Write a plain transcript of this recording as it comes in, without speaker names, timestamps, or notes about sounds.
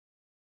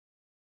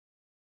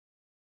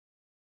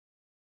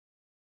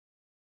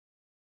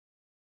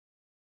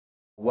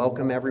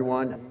Welcome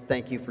everyone.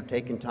 Thank you for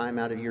taking time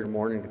out of your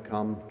morning to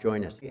come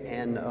join us.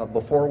 And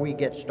before we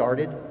get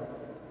started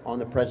on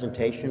the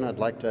presentation, I'd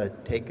like to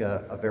take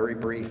a very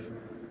brief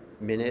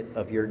minute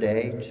of your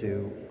day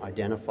to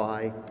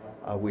identify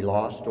we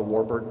lost a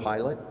warbird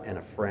pilot and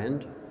a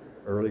friend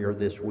earlier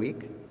this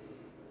week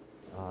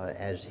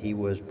as he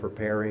was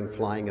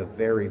flying a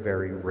very,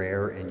 very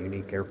rare and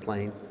unique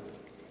airplane,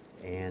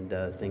 and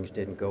things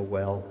didn't go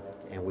well,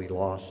 and we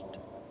lost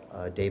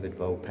David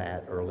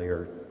Vopat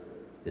earlier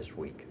this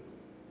week.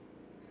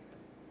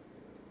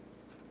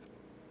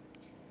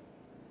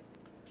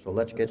 So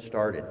let's get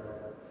started.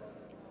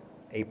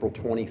 April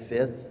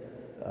 25th,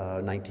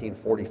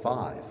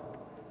 1945.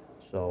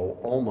 So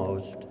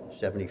almost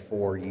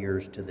 74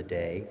 years to the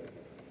day.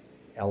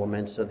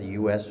 Elements of the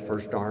U.S.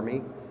 First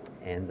Army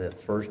and the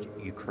First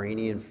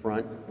Ukrainian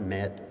Front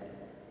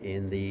met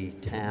in the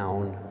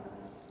town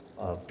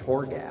of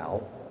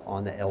Torgau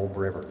on the Elbe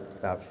River,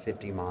 about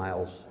 50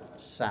 miles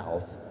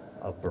south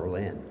of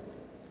Berlin.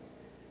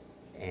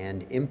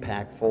 And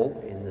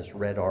impactful in this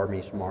Red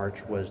Army's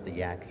march was the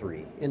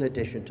Yak-3, in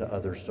addition to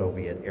other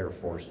Soviet Air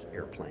Force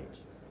airplanes.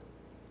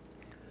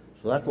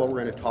 So that's what we're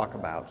going to talk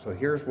about. So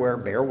here's where,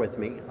 bear with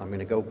me, I'm going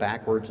to go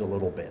backwards a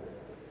little bit.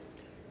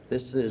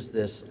 This is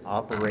this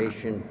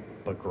Operation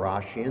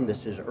Bagration.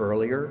 This is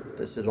earlier.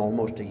 This is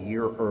almost a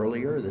year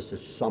earlier. This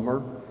is summer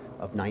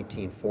of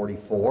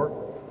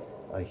 1944.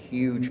 A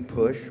huge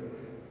push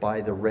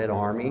by the Red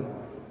Army.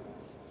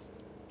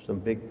 Some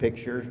big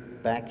pictures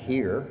back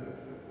here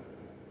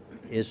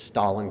is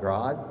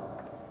Stalingrad.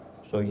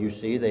 So you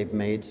see they've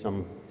made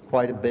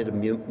quite a bit of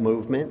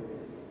movement.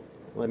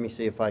 Let me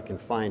see if I can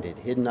find it.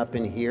 Hidden up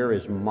in here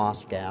is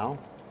Moscow.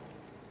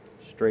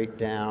 Straight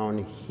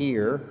down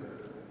here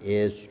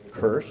is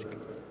Kursk,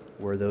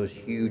 where those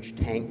huge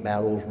tank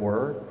battles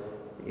were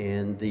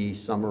in the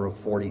summer of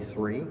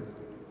 '43.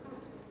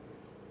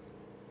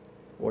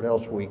 What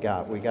else we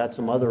got? We got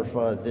some other,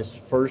 this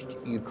first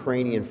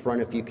Ukrainian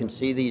front. If you can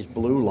see these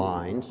blue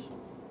lines,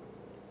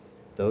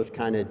 those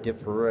kind of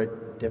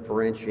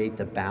differentiate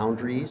the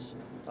boundaries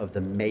of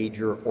the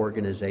major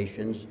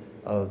organizations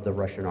of the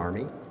Russian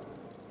Army.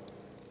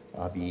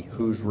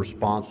 Who's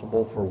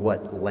responsible for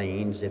what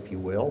lanes, if you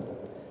will.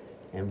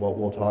 And what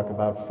we'll talk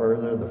about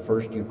further, the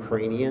first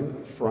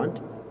Ukrainian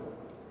front.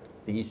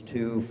 These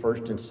two,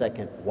 first and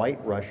second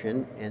White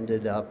Russian,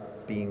 ended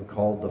up being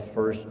called the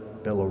first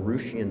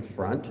Belarusian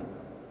front.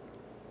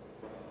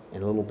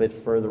 And a little bit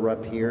further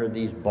up here,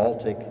 these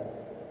Baltic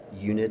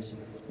units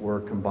were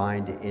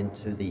combined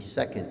into the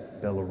second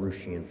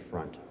Belarusian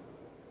front.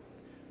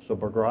 So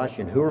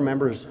Bagration, who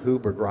remembers who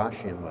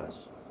Bagration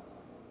was?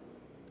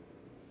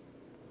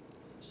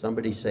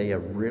 Somebody say a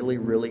really,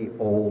 really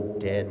old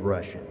dead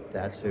Russian.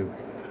 That's who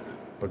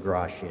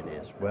Bagration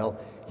is. Well,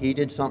 he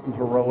did something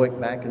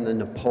heroic back in the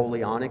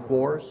Napoleonic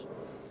Wars.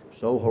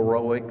 So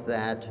heroic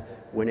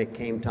that when it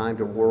came time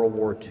to World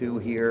War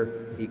II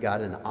here, he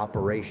got an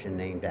operation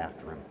named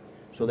after him.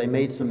 So they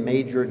made some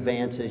major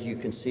advances. You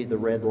can see the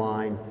red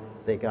line.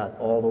 They got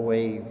all the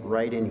way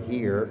right in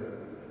here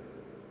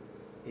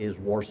is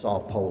Warsaw,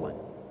 Poland.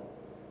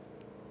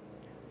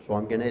 So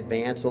I'm going to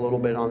advance a little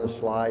bit on the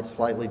slides,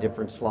 slightly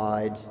different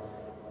slides.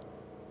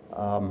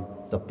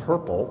 The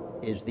purple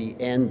is the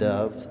end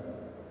of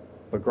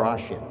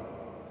Bagration.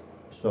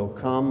 So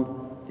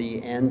come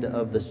the end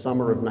of the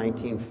summer of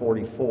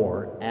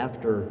 1944,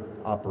 after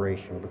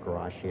Operation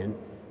Bagration,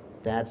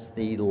 that's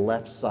the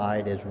left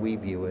side, as we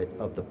view it,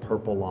 of the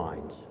purple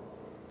lines.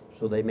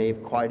 So they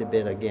made quite a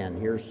bit. Again,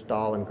 here's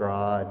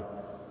Stalingrad,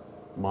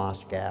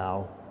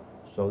 Moscow.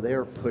 So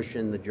they're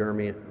pushing the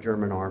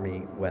German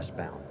army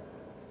westbound.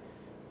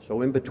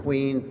 So in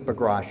between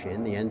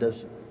Bagration, the end of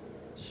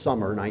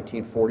summer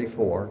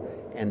 1944,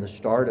 and the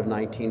start of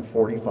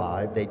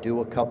 1945, they do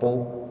a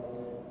couple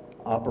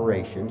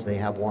operations. They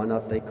have one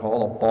up they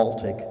call a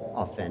Baltic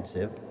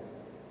offensive.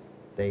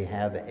 They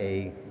have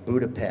a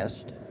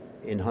Budapest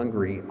in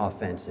Hungary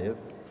offensive,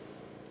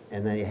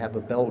 and they have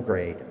a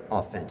Belgrade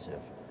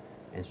offensive.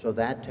 And so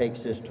that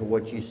takes us to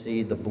what you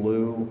see, the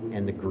blue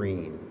and the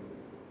green.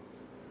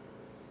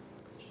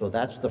 So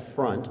that's the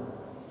front.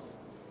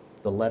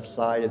 The left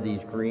side of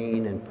these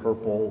green and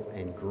purple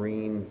and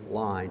green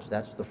lines,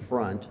 that's the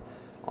front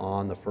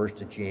on the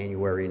 1st of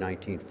January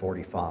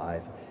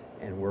 1945,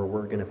 and where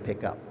we're going to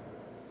pick up.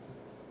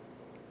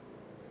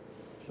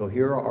 So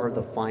here are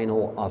the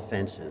final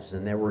offenses,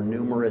 and there were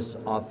numerous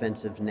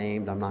offensives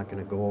named. I'm not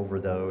going to go over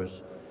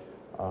those.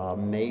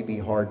 May be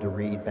hard to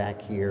read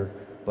back here,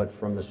 but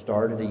from the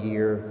start of the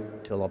year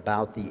till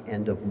about the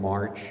end of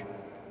March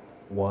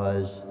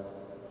was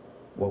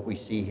what we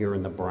see here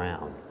in the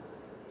brown.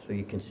 So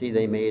you can see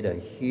they made a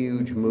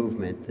huge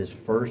movement, this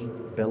first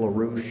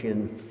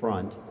Belarusian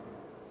front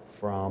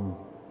from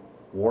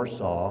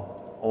Warsaw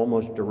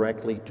almost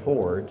directly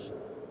towards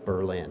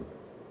Berlin.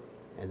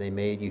 And they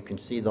made, you can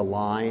see the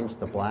lines,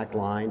 the black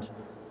lines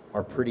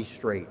are pretty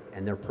straight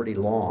and they're pretty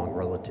long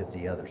relative to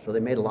the others. So they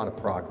made a lot of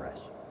progress.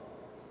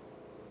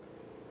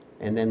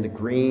 And then the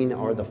green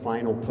are the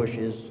final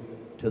pushes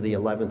to the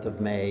 11th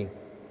of May.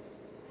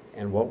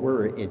 And what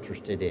we're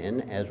interested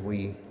in as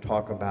we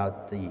talk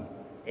about the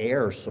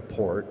air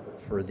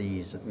support for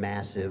these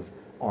massive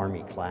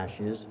Army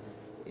clashes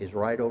is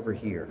right over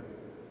here.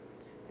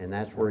 And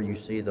that's where you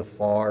see the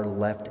far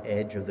left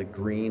edge of the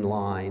green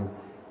line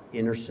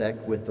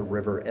intersect with the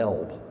River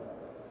Elbe.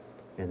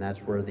 And that's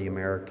where the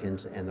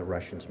Americans and the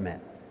Russians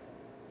met.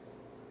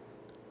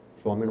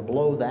 So I'm going to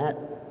blow that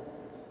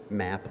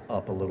map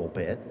up a little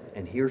bit,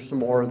 and here's some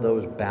more of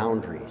those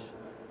boundaries.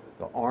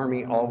 The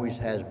Army always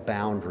has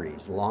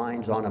boundaries,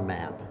 lines on a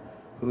map.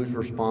 Who's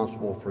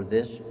responsible for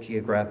this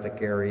geographic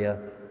area?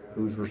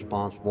 Who's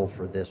responsible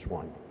for this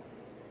one?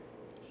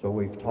 So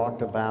we've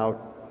talked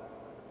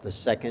about the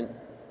second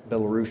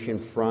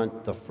Belarusian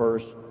front, the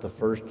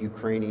first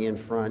Ukrainian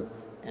front,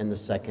 and the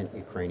second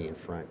Ukrainian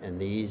front. And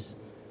these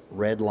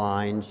red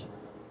lines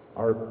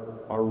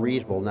are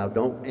reasonable. Now,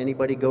 don't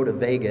anybody go to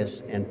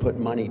Vegas and put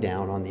money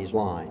down on these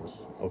lines,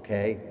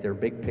 okay? They're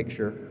big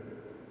picture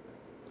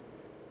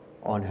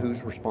on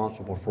who's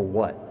responsible for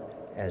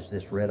what as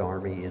this Red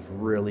Army is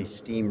really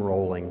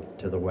steamrolling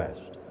to the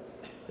west.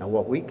 Now,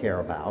 what we care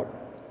about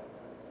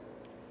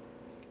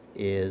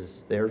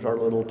is there's our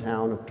little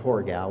town of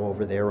Torgau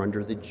over there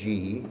under the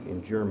G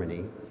in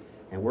Germany,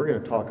 and we're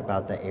going to talk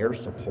about the air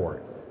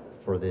support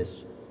for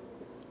this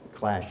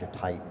clash of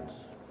titans.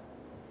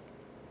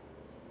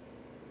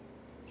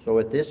 So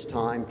at this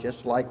time,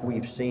 just like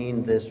we've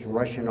seen this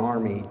Russian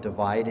army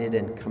divided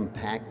and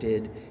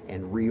compacted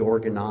and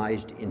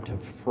reorganized into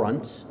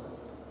fronts,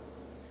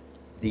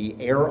 the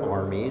air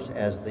armies,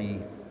 as the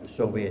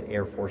Soviet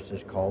Air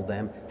Forces called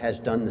them, has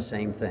done the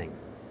same thing.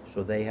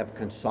 So they have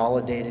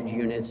consolidated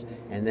units,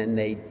 and then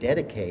they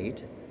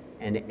dedicate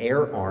an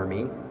air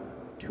army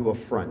to a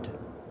front.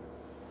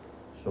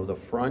 So the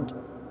front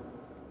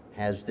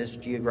has this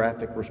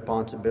geographic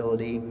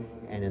responsibility,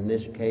 and in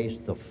this case,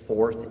 the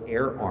 4th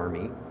Air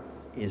Army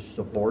is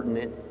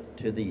subordinate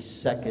to the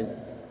 2nd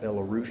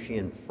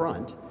Belarusian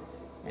Front,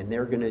 and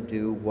they're going to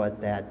do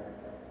what that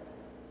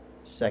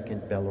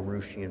 2nd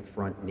Belarusian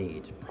Front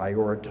needs.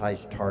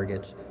 Prioritize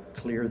targets,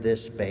 clear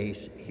this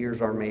space, here's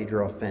our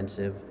major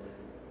offensive,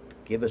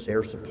 give us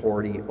air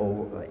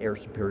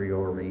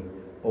superiority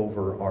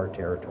over our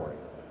territory.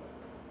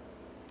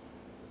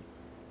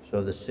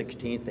 So the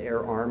 16th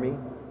Air Army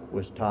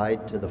was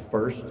tied to the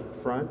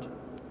 1st front,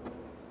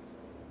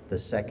 the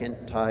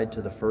 2nd tied to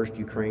the 1st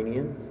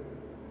Ukrainian,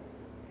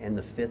 and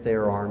the 5th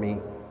Air Army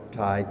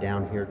tied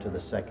down here to the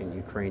 2nd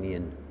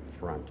Ukrainian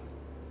front.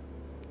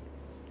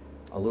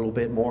 A little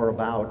bit more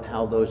about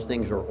how those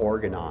things are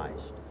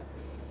organized.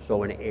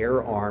 So an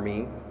air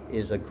army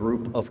is a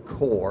group of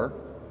corps.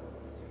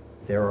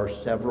 There are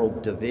several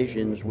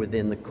divisions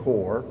within the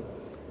corps,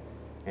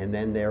 and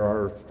then there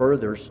are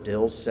further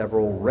still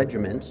several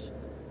regiments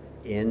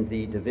in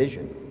the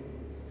division.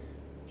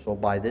 So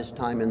by this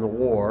time in the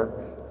war,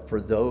 for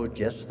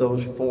just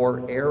those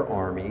 4 air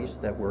armies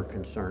that we're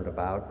concerned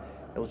about,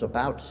 it was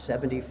about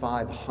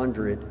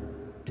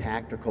 7,500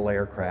 tactical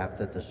aircraft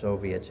that the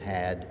Soviets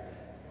had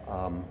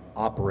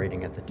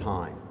operating at the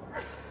time.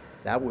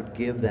 That would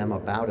give them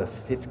about a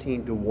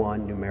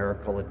 15-to-1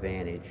 numerical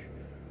advantage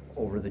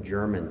over the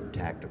German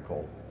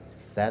tactical.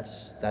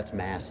 That's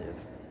massive.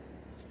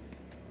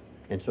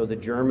 And so the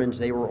Germans,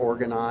 they were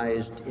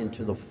organized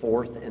into the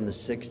 4th and the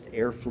 6th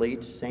Air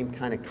Fleets, same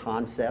kind of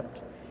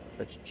concept.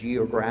 Let's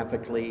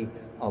geographically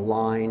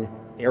align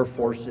air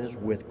forces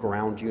with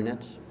ground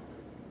units.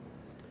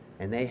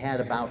 And they had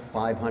about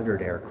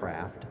 500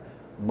 aircraft,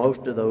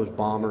 most of those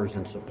bombers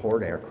and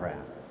support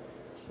aircraft.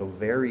 So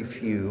very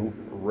few,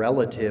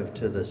 relative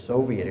to the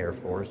Soviet Air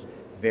Force,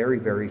 very,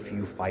 very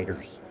few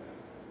fighters.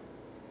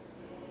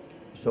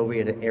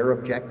 Soviet air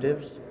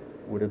objectives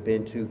would have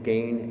been to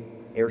gain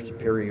air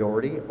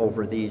superiority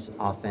over these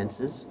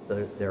offenses,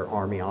 their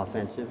army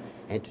offensive,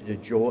 and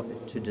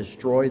to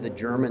destroy the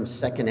German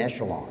 2nd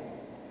echelon.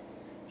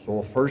 So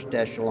a 1st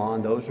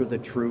echelon, those are the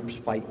troops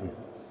fighting.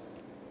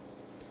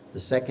 The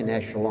 2nd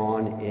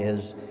echelon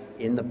is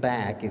in the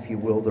back, if you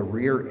will, the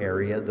rear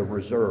area, the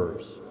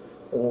reserves,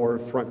 or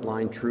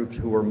frontline troops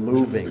who are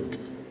moving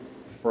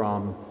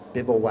from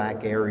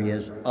bivouac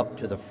areas up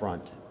to the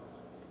front.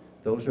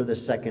 Those are the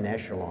 2nd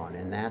echelon,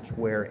 and that's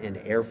where an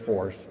air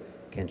force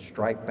can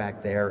strike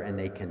back there and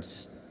they can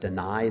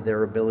deny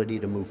their ability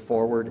to move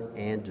forward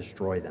and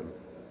destroy them.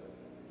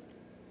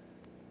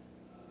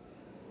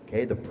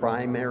 Okay, the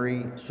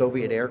primary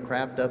Soviet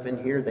aircraft up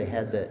in here, they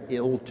had the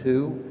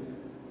Il-2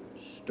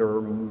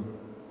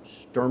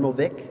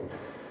 Sturmovik,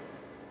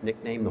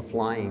 nicknamed the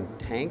Flying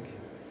Tank.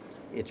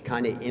 It's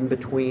kind of in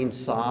between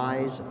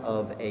size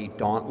of a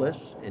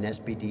Dauntless, an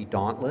SBD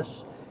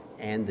Dauntless,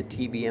 and the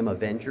TBM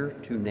Avenger,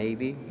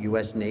 2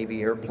 U.S.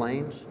 Navy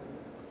airplanes.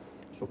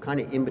 So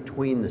kind of in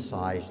between the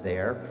size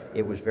there.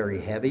 It was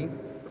very heavy.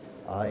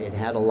 It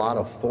had a lot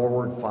of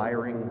forward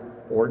firing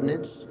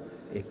ordnance.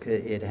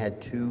 It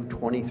had 2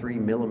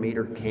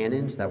 23-millimeter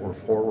cannons that were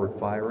forward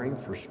firing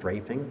for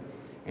strafing,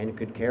 and it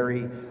could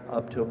carry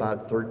up to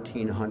about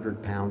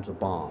 1,300 pounds of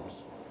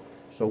bombs.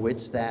 So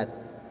it's that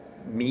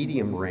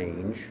medium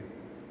range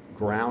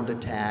ground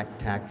attack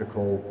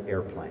tactical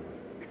airplane.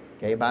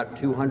 Okay, about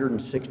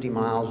 260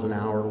 miles an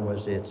hour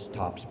was its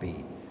top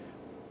speed.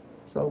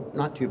 So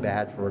not too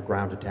bad for a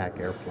ground attack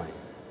airplane.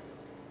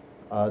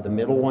 The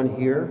middle one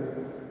here,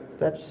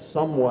 that's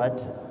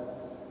somewhat,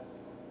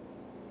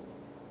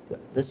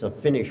 this is a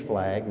Finnish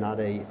flag, not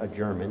a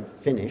German,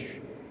 Finnish.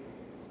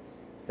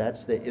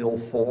 That's the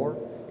Il-4.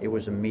 It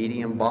was a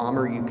medium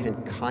bomber. You can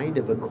kind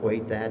of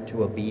equate that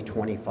to a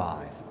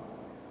B-25.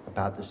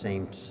 About the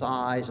same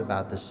size,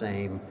 about the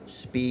same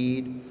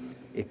speed.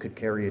 It could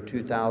carry a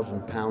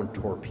 2,000-pound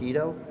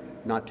torpedo.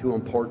 Not too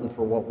important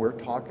for what we're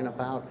talking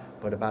about,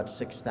 but about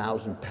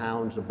 6,000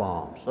 pounds of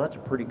bombs. So that's a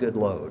pretty good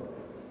load.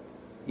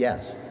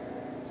 Yes? Did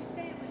you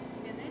say it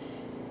was Finnish?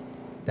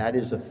 That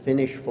is a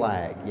Finnish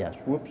flag, yes.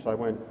 Whoops, I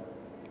went.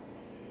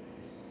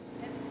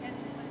 And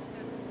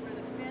were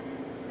the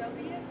Finns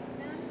Soviet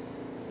then?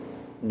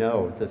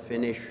 No,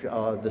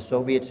 the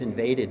Soviets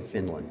invaded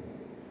Finland.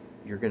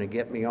 You're going to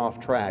get me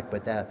off track,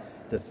 but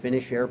the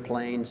Finnish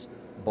airplanes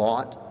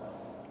bought,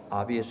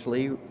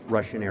 obviously,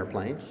 Russian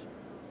airplanes.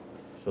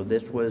 So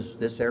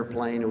this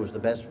airplane, it was the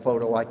best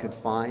photo I could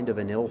find of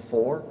an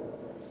Il-4.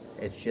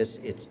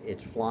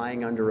 It's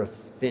flying under a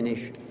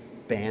Finnish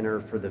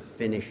banner for the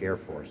Finnish Air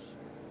Force.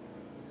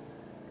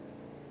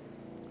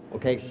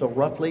 Okay, so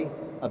roughly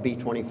a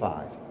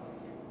B-25.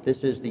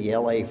 This is the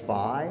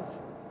LA-5,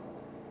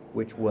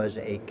 which was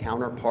a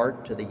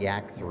counterpart to the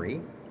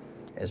Yak-3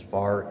 as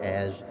far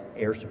as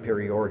air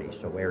superiority,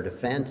 so air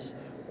defense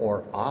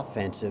or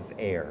offensive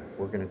air.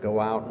 We're going to go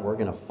out and we're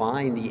going to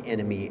find the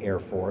enemy air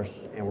force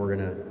and we're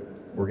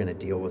going to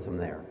deal with them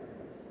there.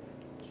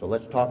 So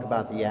let's talk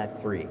about the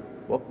Yak-3.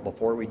 Well,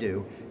 before we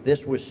do,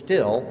 this was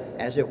still,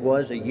 as it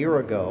was a year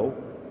ago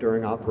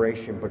during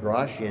Operation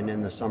Bagration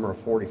in the summer of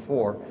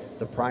 '44,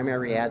 the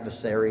primary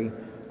adversary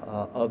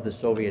of the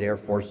Soviet air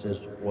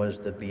forces was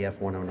the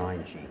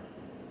Bf-109G.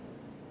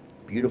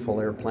 Beautiful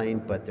airplane,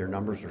 but their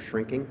numbers are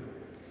shrinking.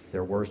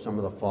 There were some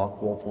of the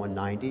Focke-Wulf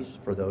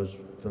 190s for those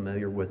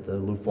familiar with the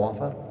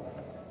Luftwaffe,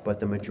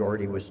 but the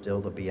majority was still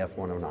the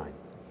Bf-109.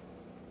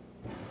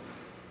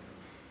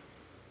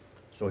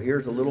 So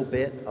here's a little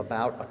bit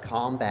about a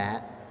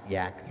combat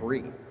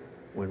Yak-3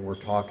 when we're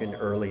talking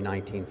early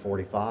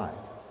 1945.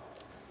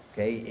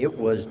 Okay, it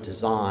was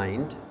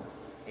designed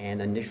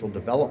and initial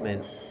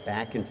development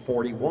back in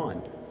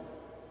 '41,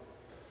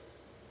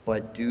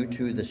 but due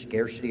to the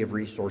scarcity of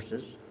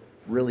resources,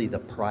 really the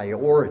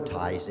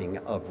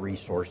prioritizing of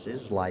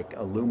resources like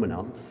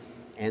aluminum,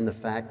 and the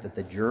fact that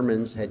the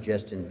Germans had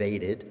just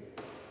invaded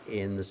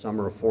in the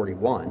summer of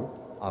 '41.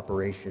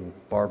 Operation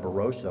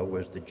Barbarossa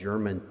was the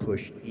German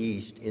push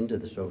east into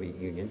the Soviet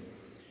Union.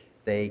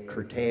 They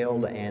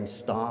curtailed and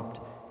stopped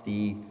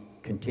the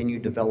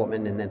continued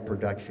development and then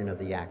production of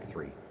the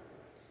Yak-3.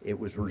 It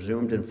was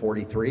resumed in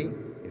 '43.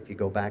 If you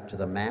go back to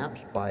the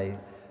maps, by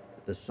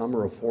the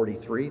summer of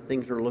 '43,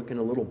 things are looking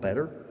a little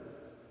better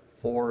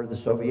for the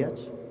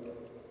Soviets.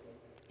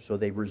 So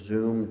they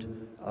resumed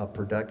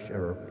production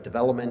or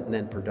development and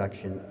then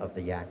production of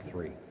the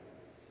Yak-3.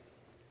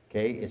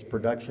 Okay, its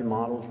production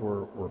models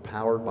were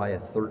powered by a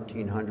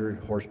 1,300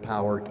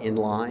 horsepower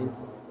inline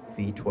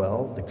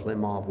V12, the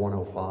Klimov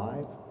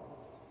 105.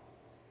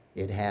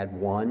 It had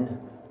one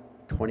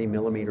 20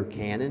 millimeter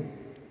cannon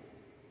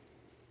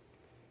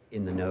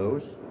in the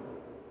nose,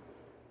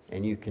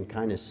 and you can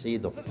kind of see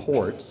the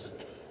ports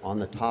on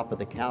the top of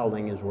the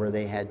cowling is where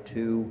they had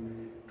two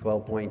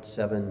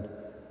 12.7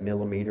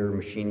 millimeter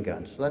machine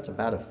guns. So that's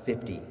about a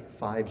 50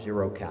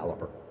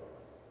 caliber.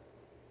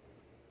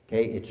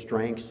 Okay, its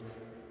strengths,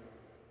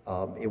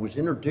 it was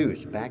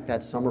introduced back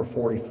that summer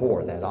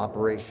 '44, that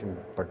Operation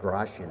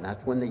Bagration.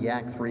 That's when the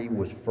Yak-3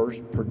 was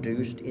first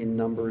produced in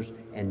numbers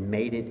and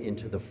made it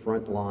into the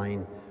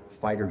frontline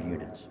fighter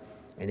units.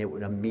 And it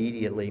would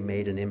immediately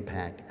made an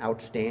impact.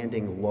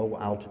 Outstanding low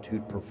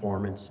altitude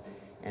performance,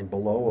 and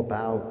below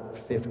about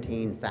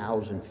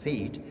 15,000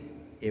 feet,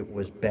 it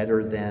was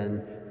better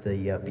than the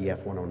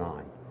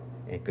Bf-109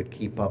 and could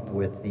keep up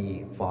with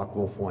the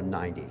Focke-Wulf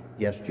 190.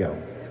 Yes, Joe?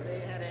 Have they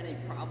had any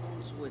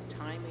problems with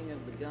timing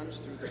of the guns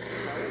through the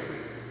propeller?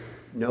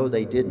 No,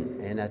 they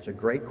didn't, and that's a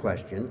great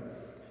question.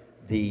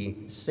 The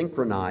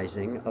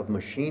synchronizing of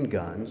machine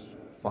guns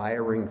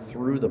firing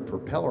through the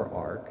propeller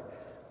arc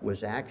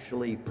was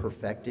actually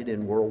perfected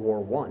in World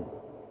War I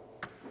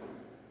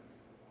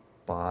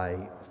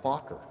by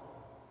Fokker,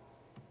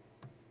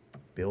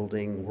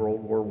 building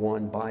World War I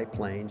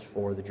biplanes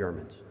for the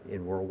Germans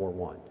in World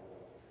War I.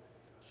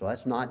 So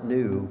that's not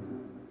new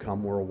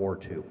come World War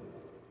II.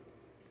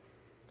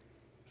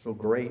 So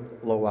great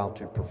low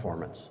altitude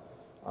performance.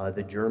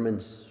 The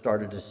Germans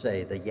started to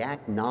say the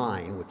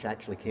Yak-9, which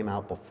actually came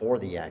out before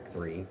the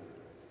Yak-3,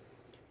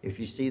 if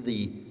you see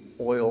the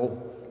oil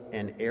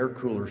and air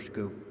cooler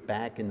scoop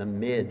back in the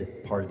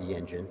mid part of the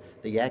engine,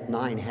 the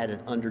Yak-9 had it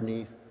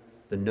underneath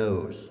the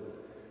nose.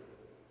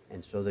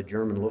 And so the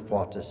German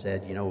Luftwaffe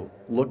said, you know,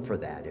 look for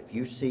that. If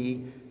you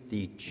see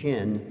the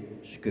chin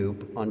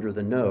scoop under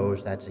the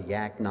nose, that's a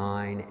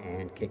Yak-9,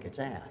 and kick its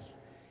ass.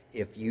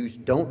 If you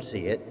don't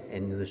see it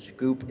and the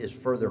scoop is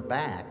further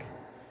back,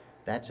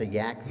 that's a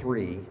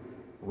Yak-3,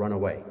 run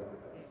away.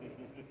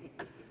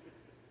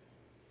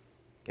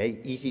 Okay,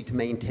 easy to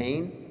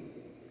maintain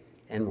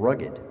and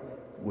rugged,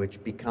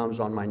 which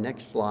becomes on my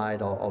next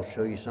slide, I'll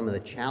show you some of the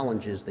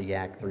challenges the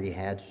Yak-3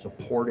 had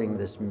supporting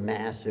this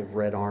massive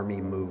Red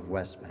Army move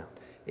westbound.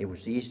 It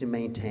was easy to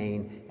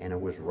maintain and it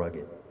was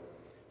rugged.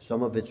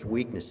 Some of its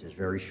weaknesses,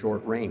 very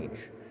short range,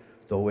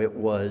 though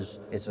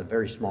it's a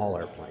very small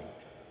airplane.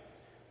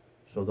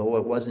 So though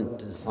it wasn't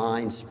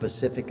designed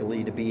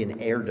specifically to be an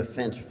air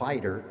defense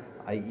fighter,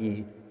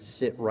 i.e.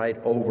 sit right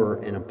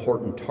over an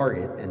important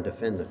target and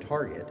defend the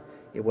target,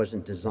 it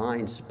wasn't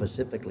designed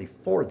specifically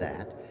for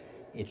that.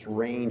 Its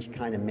range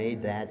kind of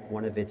made that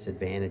one of its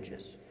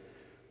advantages.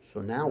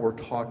 So now we're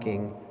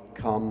talking,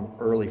 come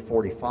early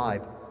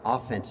 45,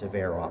 offensive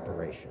air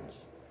operations.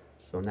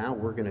 So now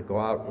we're going to go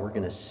out and we're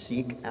going to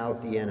seek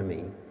out the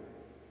enemy,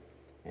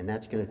 and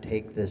that's going to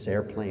take this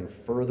airplane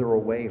further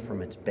away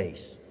from its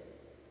base.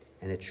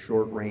 And its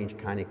short range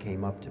kind of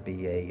came up to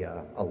be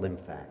a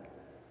limfac.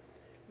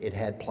 It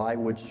had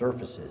plywood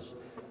surfaces.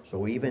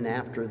 So even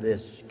after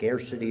this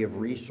scarcity of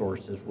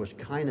resources was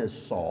kind of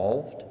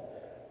solved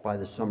by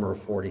the summer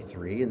of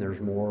 43, and there's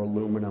more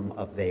aluminum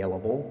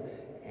available,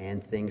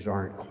 and things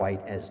aren't quite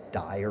as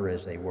dire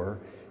as they were,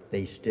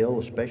 they still,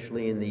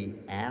 especially in the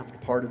aft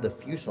part of the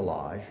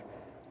fuselage,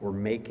 were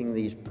making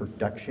these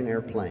production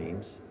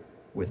airplanes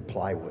with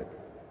plywood.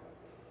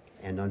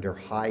 And under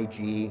high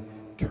G,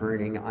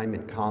 turning, I'm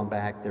in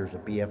combat, there's a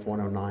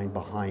BF-109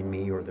 behind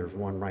me, or there's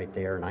one right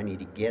there, and I need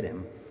to get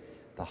him.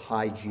 The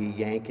high G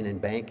yanking and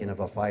banking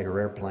of a fighter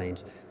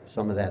airplanes,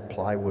 some of that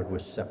plywood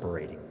was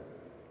separating.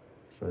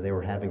 So they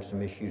were having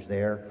some issues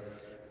there.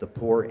 The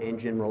poor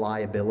engine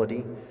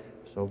reliability.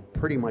 So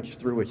pretty much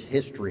through its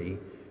history,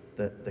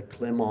 the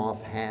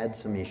Klimov had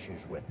some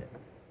issues with it.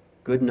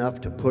 Good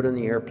enough to put in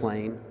the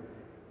airplane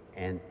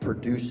and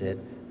produce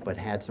it, but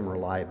had some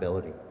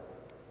reliability.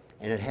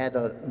 And it had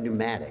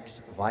pneumatics.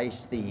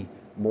 Vice, the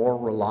more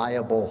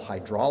reliable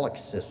hydraulic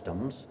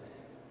systems,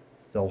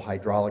 though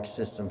hydraulic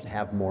systems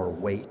have more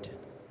weight,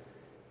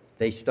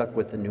 they stuck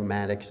with the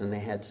pneumatics, and they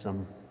had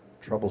some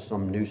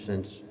troublesome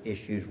nuisance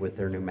issues with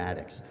their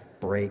pneumatics,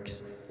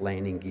 brakes,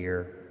 landing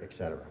gear,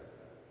 etc.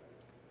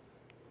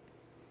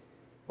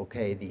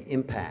 Okay, the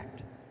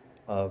impact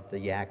of the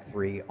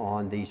Yak-3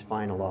 on these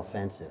final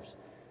offensives.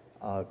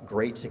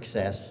 Great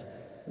success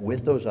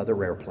with those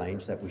other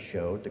airplanes that we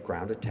showed, the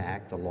ground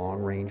attack, the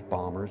long-range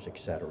bombers,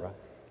 etc.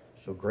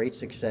 So great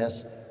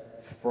success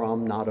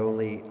from not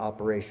only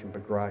Operation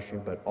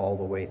Bagration, but all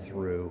the way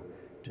through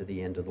to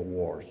the end of the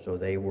war. So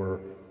they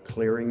were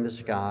clearing the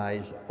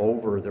skies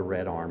over the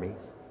Red Army,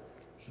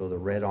 so the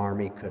Red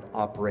Army could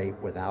operate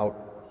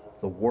without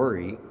the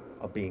worry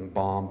of being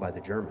bombed by the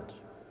Germans.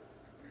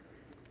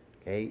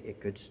 Okay, it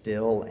could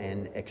still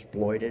and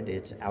exploited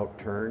its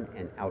outturn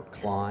and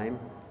outclimb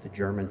the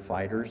German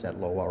fighters at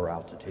lower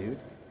altitude.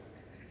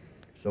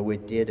 So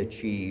it did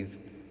achieve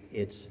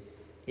its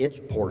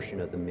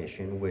portion of the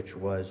mission, which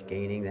was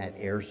gaining that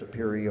air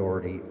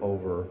superiority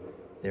over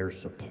their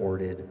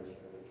supported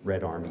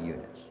Red Army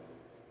units.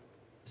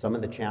 Some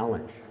of the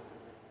challenge,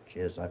 which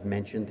is, I've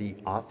mentioned the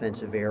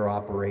offensive air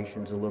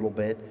operations a little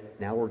bit.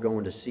 Now we're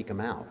going to seek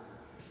them out.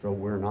 So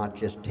we're not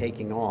just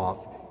taking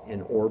off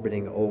and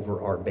orbiting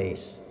over our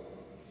base.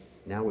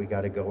 Now we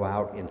got to go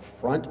out in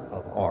front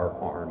of our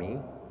army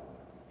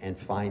and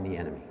find the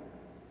enemy.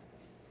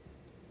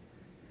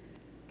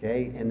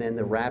 Okay, and then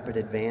the rapid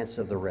advance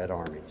of the Red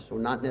Army. So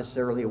not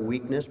necessarily a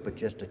weakness, but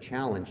just a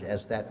challenge.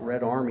 As that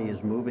Red Army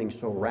is moving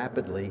so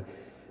rapidly,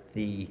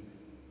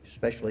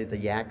 especially the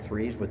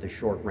Yak-3s with the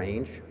short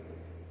range,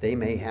 they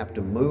may have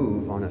to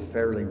move on a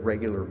fairly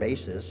regular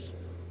basis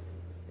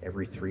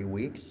every 3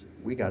 weeks.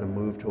 We got to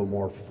move to a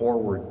more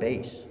forward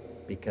base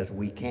because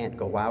we can't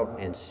go out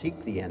and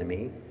seek the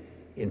enemy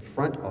in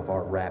front of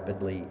our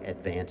rapidly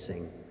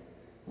advancing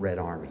Red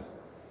Army.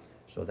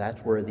 So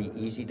that's where the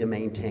easy to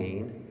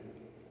maintain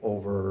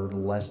over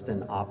less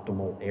than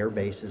optimal air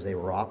bases they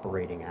were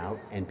operating out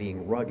and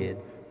being rugged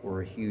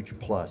were a huge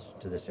plus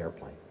to this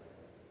airplane.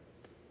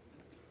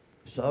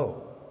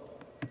 So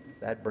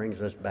that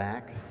brings us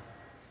back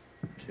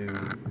to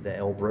the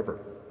Elbe River.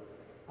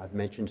 I've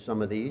mentioned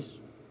some of these.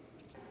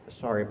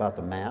 Sorry about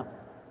the map.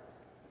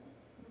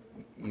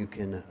 You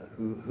can,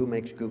 who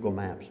makes Google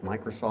Maps?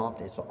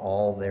 Microsoft, it's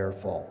all their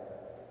fault.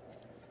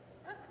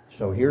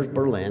 So here's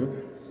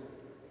Berlin,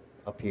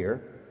 up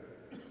here.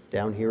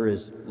 Down here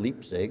is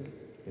Leipzig,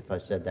 if I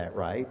said that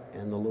right,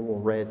 and the little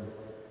red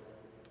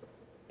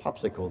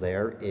popsicle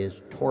there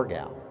is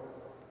Torgau.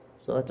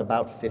 So that's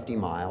about 50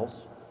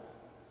 miles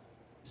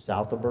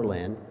south of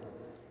Berlin,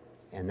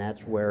 and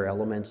that's where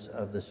elements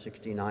of the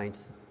 69th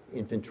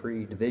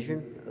Infantry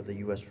Division of the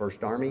U.S.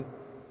 First Army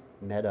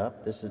met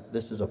up.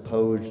 This is a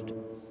posed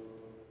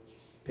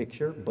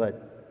picture,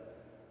 but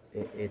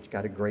it's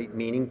got a great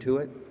meaning to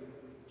it.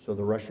 So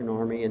the Russian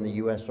Army and the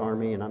U.S.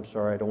 Army, and I'm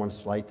sorry, I don't want to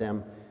slight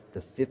them, the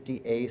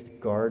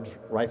 58th Guards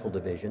Rifle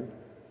Division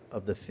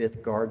of the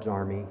 5th Guards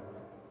Army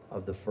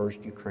of the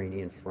 1st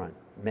Ukrainian Front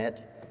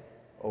met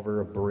over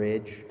a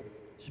bridge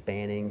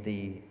spanning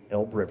the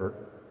Elbe River,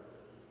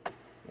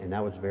 and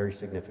that was a very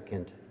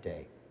significant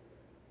day.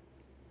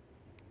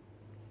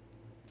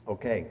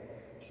 Okay,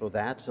 so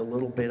that's a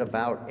little bit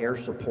about air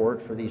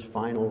support for these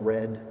final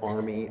Red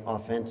Army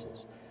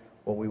offenses.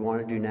 What we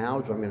want to do now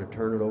is I'm going to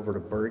turn it over to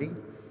Bertie,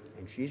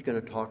 and she's going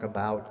to talk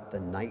about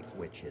the night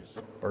witches.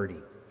 Bertie.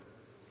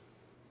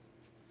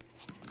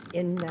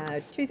 In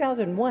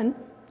 2001,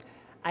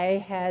 I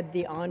had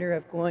the honor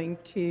of going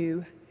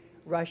to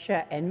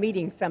Russia and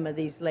meeting some of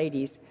these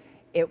ladies.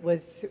 It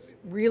was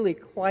really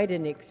quite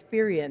an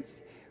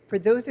experience. For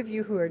those of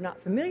you who are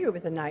not familiar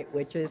with the night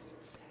witches,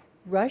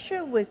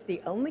 Russia was the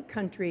only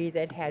country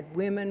that had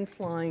women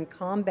flying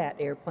combat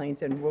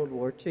airplanes in World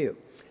War II.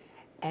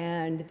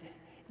 And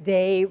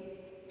they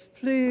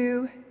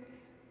flew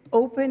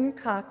open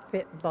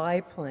cockpit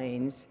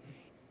biplanes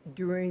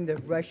during the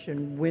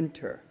Russian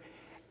winter.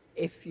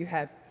 If you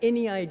have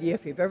any idea,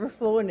 if you've ever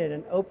flown in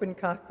an open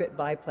cockpit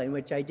biplane,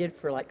 which I did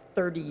for like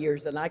 30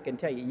 years, and I can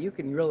tell you, you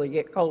can really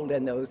get cold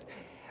in those.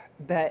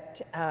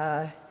 But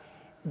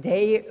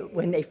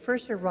when they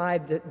first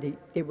arrived,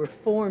 they were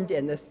formed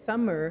in the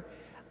summer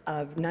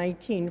of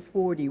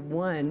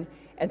 1941,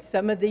 and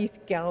some of these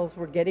gals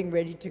were getting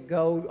ready to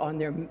go on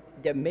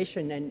their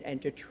mission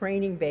and to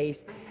training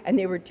base, and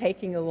they were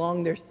taking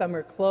along their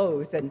summer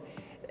clothes, and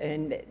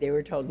they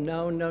were told,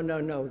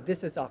 no,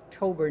 this is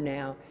October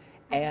now,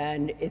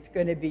 and it's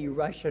going to be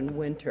Russian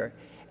winter.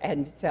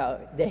 And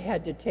so they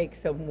had to take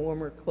some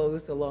warmer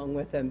clothes along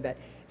with them, but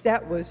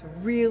that was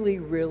really,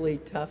 really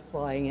tough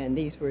flying, and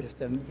these were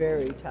some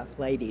very tough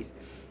ladies.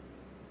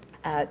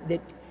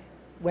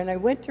 When I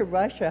went to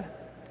Russia,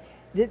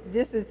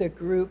 this is a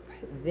group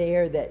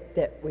there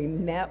that we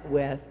met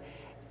with,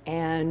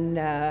 and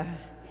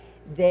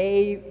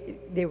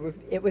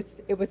it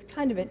was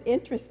kind of an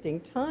interesting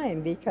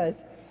time because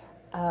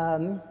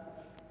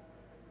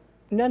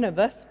none of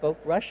us spoke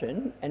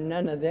Russian and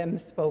none of them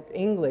spoke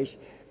English,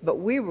 but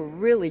we were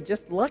really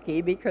just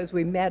lucky because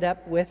we met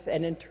up with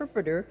an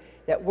interpreter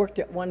that worked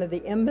at one of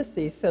the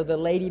embassies. So the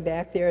lady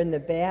back there in the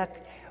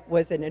back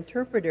was an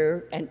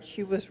interpreter, and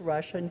she was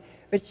Russian,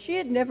 but she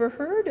had never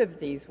heard of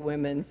these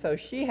women, so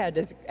she had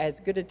as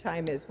good a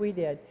time as we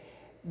did.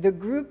 The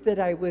group that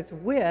I was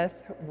with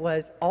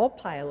was all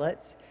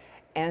pilots,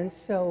 and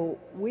so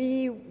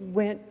we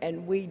went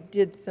and we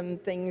did some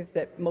things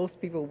that most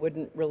people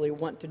wouldn't really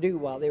want to do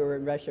while they were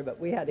in Russia, but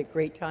we had a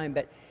great time.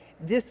 But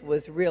this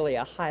was really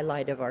a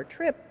highlight of our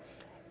trip.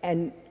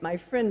 And my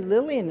friend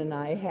Lillian and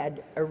I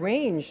had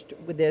arranged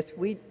with this.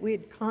 We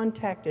had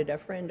contacted a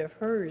friend of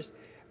hers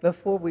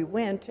before we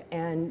went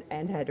and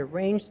had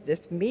arranged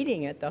this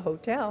meeting at the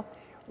hotel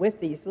with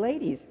these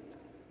ladies.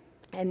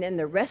 And then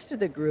the rest of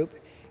the group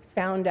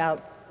found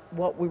out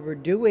what we were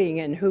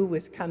doing and who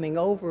was coming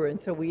over, and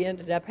so we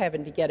ended up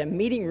having to get a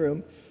meeting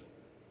room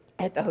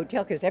at the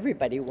hotel because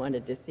everybody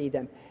wanted to see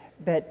them.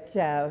 But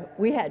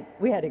we had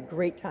a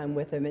great time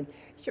with them, and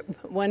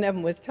one of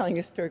them was telling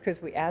a story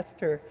because we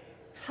asked her,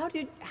 how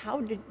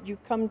did you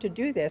come to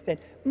do this? And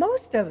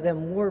most of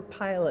them were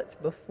pilots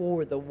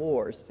before the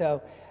war,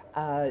 so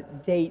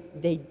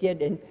they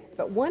did.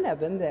 But one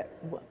of them that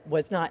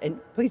was not, and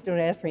please don't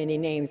ask me any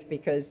names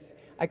because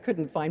I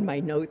couldn't find my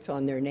notes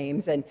on their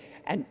names, and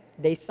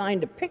they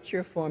signed a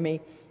picture for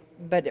me,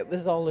 but it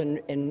was all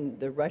in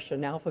the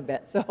Russian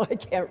alphabet, so I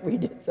can't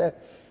read it. So,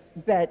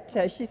 but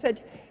she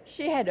said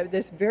she had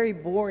this very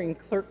boring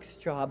clerk's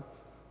job,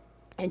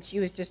 and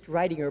she was just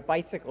riding her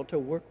bicycle to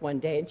work one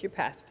day, and she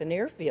passed an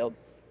airfield,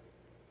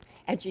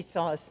 and she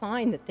saw a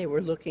sign that they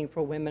were looking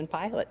for women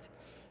pilots,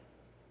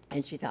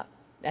 and she thought,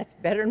 that's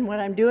better than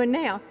what I'm doing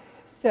now.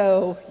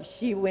 So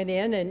she went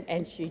in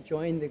and she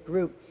joined the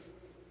group.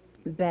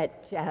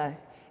 But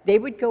they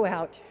would go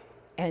out,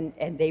 and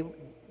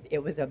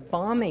it was a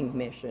bombing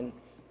mission.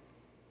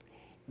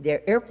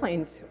 Their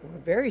airplanes were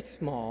very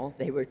small.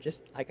 They were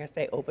just, like I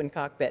say, open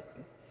cockpit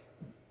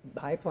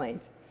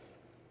biplanes.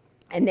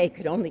 And they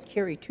could only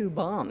carry 2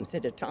 bombs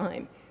at a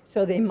time.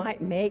 So they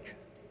might make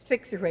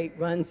 6 or 8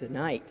 runs a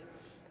night.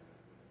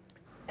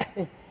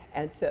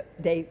 And so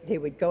they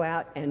would go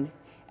out and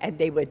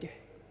they would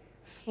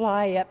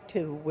fly up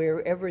to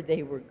wherever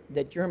they were,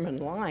 the German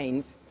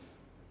lines,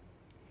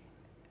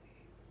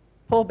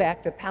 pull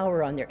back the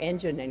power on their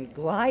engine and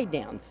glide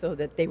down so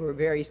that they were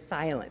very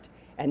silent.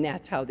 And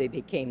that's how they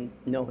became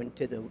known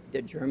to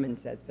the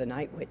Germans as the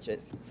night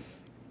witches.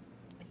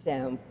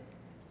 So,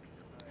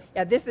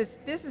 yeah, this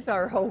is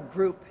our whole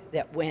group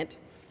that went,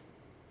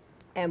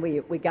 and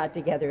we got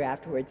together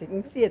afterwards. You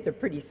can see it's a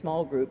pretty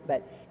small group,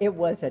 but it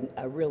was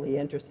a really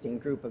interesting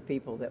group of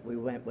people that we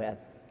went with.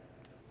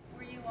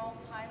 Were you all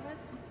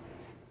pilots?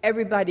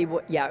 Everybody,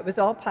 yeah, it was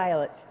all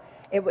pilots.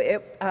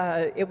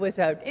 It was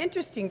an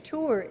interesting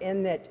tour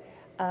in that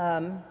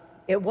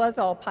it was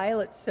all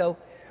pilots. So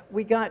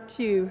we went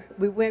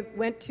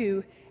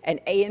to an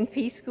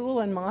A&P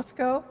school in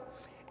Moscow,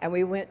 and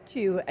we went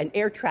to an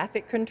air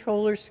traffic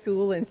controller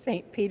school in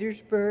St.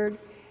 Petersburg.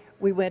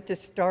 We went to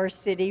Star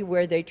City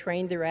where they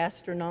trained their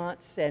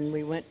astronauts, and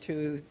we went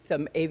to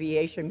some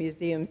aviation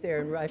museums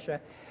there in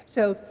Russia.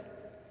 So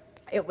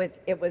it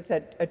was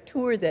a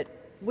tour that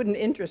wouldn't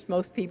interest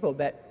most people,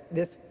 but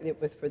it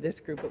was for this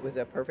group, it was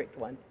a perfect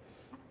one.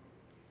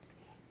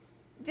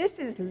 This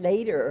is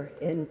later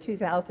in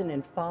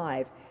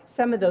 2005.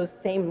 Some of those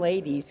same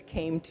ladies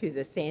came to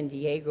the San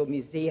Diego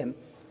Museum,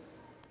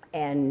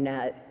 and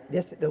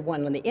the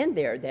one on the end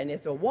there then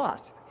is a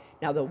WASP.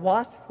 Now the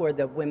WASP were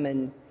the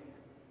women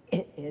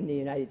in the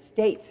United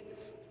States,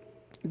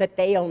 but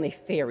they only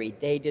ferried.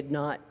 They did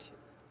not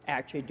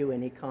actually do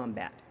any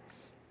combat.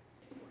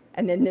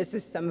 And then this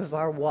is some of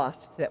our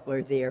WASPs that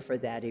were there for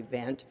that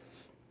event.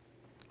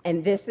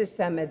 And this is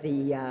some of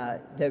the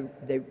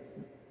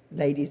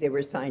ladies that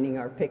were signing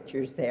our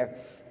pictures there.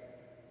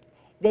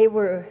 These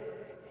were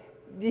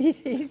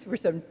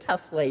some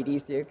tough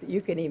ladies.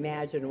 You can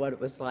imagine what it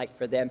was like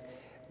for them.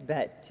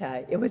 But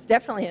it was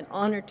definitely an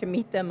honor to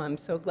meet them. I'm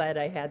so glad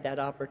I had that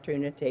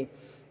opportunity.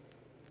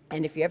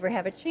 And if you ever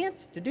have a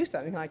chance to do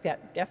something like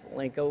that,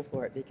 definitely go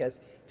for it, because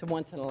it's a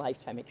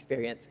once-in-a-lifetime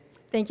experience.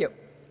 Thank you.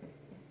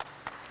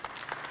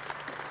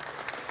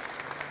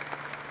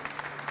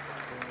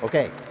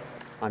 Okay,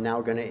 I'm now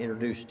going to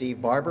introduce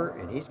Steve Barber,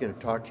 and he's going to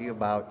talk to you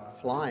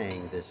about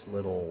flying this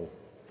little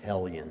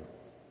hellion.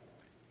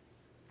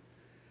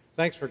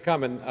 Thanks for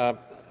coming. A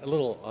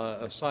little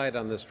aside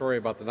on the story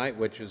about the night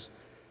witches.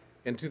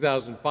 In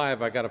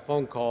 2005, I got a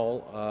phone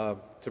call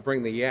to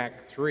bring the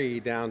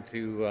Yak-3 down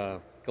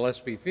to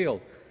Gillespie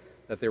Field,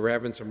 that they were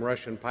having some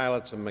Russian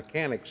pilots and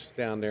mechanics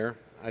down there.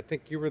 I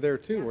think you were there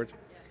too, weren't you?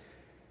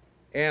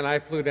 And I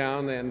flew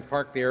down and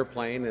parked the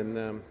airplane,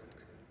 and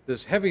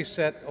this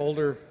heavy-set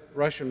older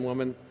Russian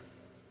woman,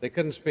 they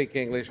couldn't speak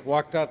English,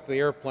 walked out to the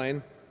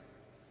airplane,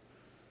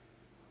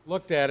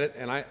 looked at it,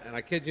 and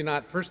I kid you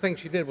not, first thing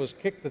she did was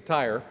kick the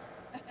tire.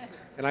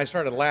 And I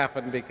started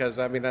laughing because,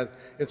 I mean,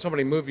 in so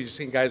many movies you've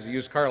seen guys who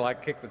use car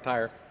like kick the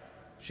tire.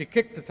 She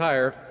kicked the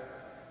tire,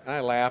 and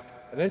I laughed,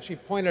 and then she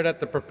pointed at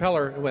the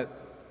propeller and went.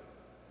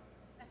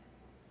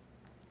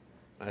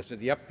 I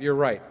said, yep, you're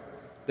right.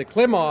 The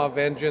Klimov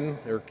engine,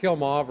 or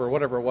Kilmov, or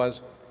whatever it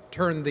was,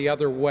 turned the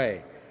other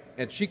way.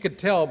 And she could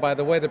tell by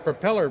the way the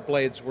propeller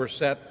blades were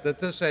set that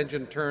this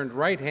engine turned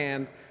right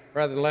hand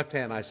rather than left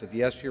hand. I said,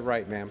 yes, you're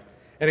right, ma'am.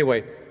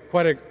 Anyway,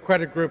 quite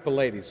a group of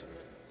ladies.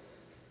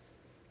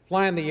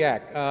 Flying the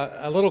Yak.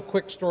 A little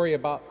quick story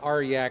about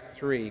our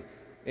Yak-3.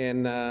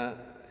 In the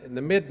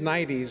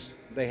mid-'90s,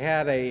 they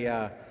had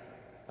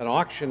an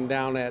auction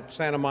down at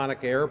Santa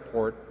Monica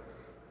Airport.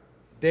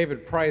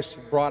 David Price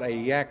brought a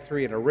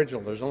Yak-3, an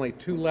original. There's only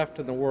 2 left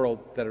in the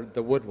world that are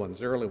the wood ones,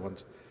 the early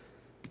ones.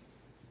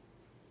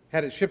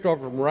 Had it shipped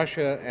over from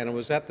Russia, and it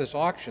was at this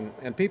auction,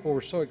 and people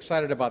were so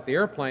excited about the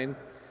airplane,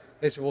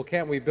 they said, well,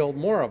 can't we build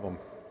more of them?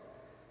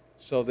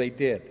 So they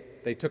did.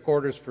 They took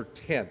orders for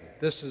 10.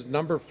 This is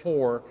number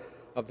 4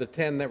 of the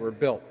 10 that were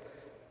built.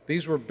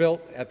 These were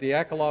built at the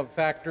Yakovlev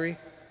factory.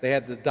 They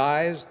had the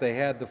dies, they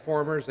had the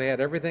formers, they had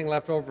everything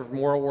left over from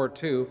World War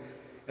II,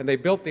 and they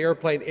built the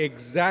airplane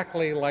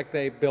exactly like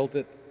they built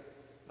it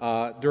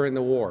during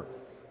the war.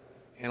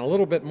 And a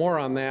little bit more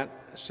on that,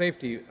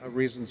 safety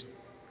reasons.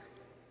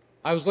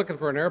 I was looking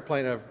for an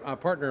airplane, a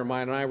partner of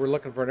mine and I were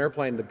looking for an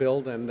airplane to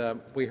build, and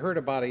we heard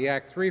about a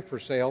Yak-3 for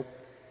sale,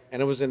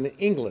 and it was in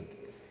England.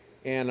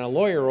 And a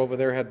lawyer over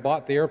there had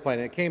bought the airplane.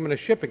 It came in a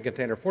shipping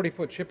container,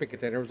 40-foot shipping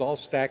container. It was all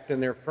stacked in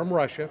there from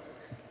Russia.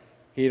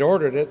 He'd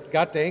ordered it,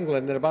 got to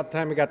England, and about the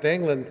time he got to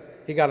England,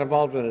 he got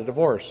involved in a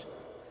divorce.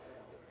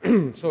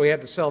 So he had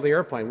to sell the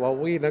airplane. Well,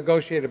 we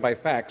negotiated by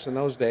fax in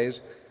those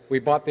days. We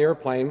bought the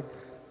airplane.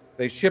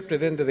 They shipped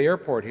it into the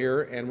airport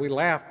here, and we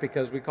laughed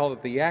because we called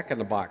it the Yak in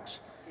the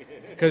Box.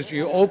 Because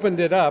you opened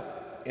it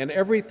up, and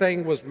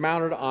everything was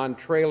mounted on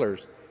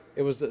trailers.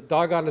 It was the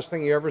doggonest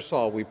thing you ever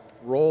saw. We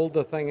rolled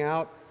the thing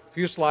out.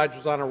 Fuselage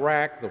was on a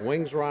rack, the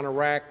wings were on a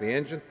rack, the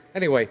engine.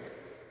 Anyway,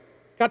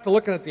 got to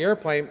looking at the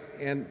airplane,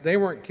 and they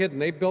weren't kidding.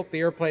 They built the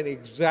airplane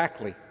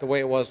exactly the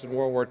way it was in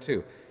World War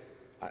II.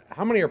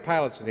 How many are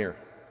pilots in here?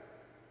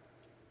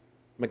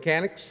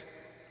 Mechanics?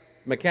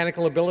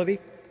 Mechanical ability?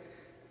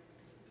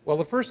 Well,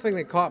 the first thing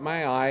that caught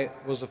my eye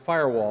was a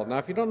firewall. Now,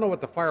 if you don't know what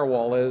the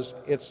firewall is,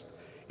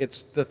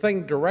 it's the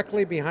thing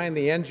directly behind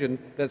the engine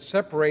that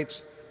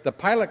separates the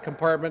pilot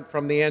compartment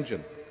from the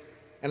engine.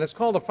 And it's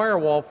called a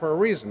firewall for a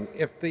reason.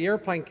 If the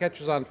airplane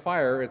catches on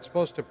fire, it's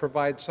supposed to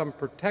provide some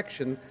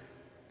protection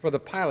for the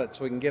pilot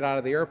so he can get out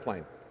of the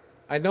airplane.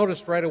 I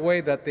noticed right away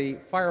that the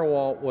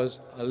firewall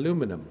was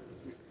aluminum.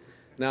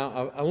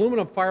 Now, an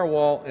aluminum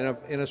firewall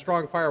in a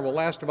strong fire will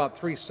last about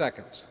 3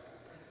 seconds.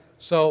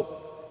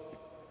 So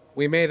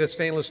we made a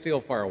stainless steel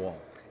firewall.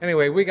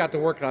 Anyway, we got to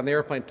working on the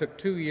airplane. It took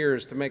 2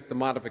 years to make the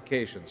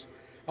modifications.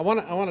 I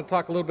want to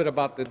talk a little bit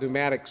about the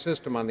pneumatic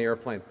system on the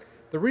airplane.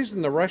 The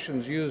reason the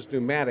Russians used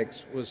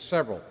pneumatics was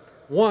several.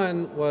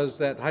 One was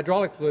that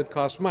hydraulic fluid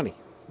costs money.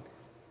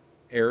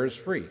 Air is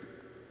free.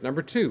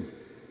 Number 2,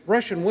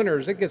 Russian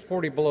winters, it gets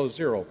 40 below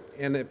zero.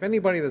 And if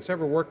anybody that's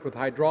ever worked with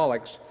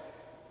hydraulics,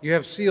 you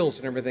have seals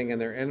and everything in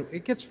there, and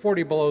it gets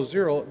 40 below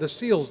zero, the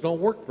seals don't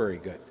work very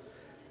good.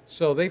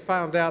 So they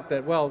found out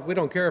that, well, we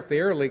don't care if the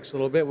air leaks a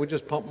little bit, we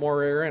just pump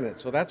more air in it.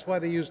 So that's why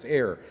they used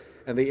air.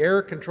 And the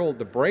air controlled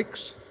the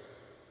brakes,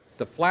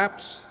 the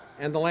flaps,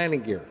 and the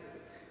landing gear.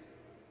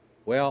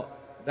 Well,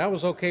 that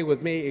was okay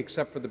with me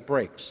except for the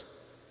brakes.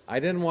 I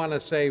didn't want to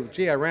say,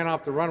 gee, I ran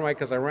off the runway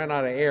because I ran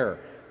out of air.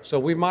 So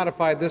we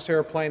modified this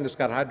airplane. It's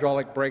got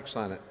hydraulic brakes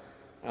on it.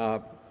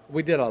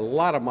 We did a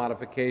lot of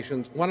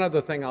modifications. One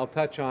other thing I'll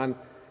touch on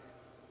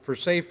for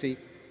safety,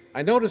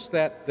 I noticed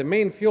that the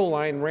main fuel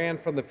line ran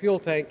from the fuel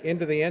tank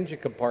into the engine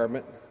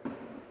compartment,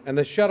 and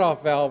the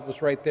shutoff valve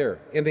was right there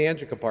in the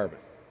engine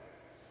compartment.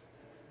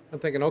 I'm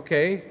thinking,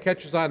 okay,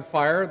 catches on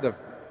fire,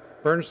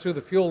 burns through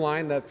the fuel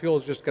line, that fuel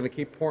is just going to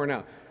keep pouring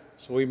out.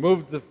 So we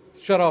moved the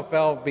shutoff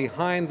valve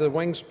behind the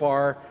wing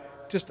spar,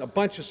 just a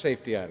bunch of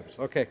safety items.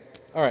 Okay,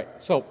 all right,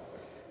 so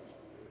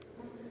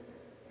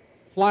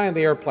flying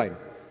the airplane.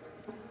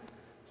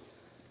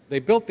 They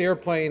built the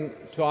airplane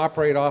to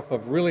operate off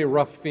of really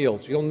rough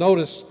fields. You'll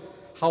notice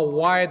how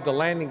wide the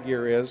landing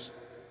gear is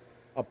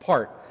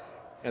apart.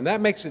 And that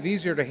makes it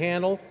easier to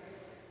handle,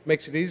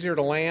 makes it easier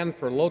to land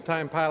for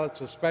low-time pilots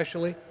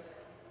especially.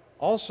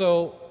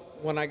 Also,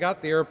 when I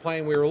got the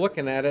airplane, we were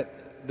looking at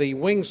it, the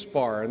wing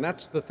spar, and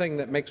that's the thing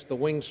that makes the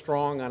wing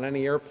strong on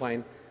any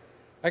airplane.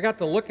 I got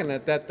to looking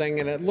at that thing,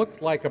 and it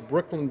looked like a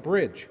Brooklyn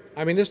Bridge.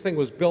 I mean, this thing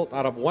was built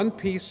out of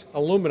one-piece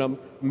aluminum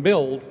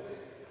milled.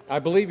 I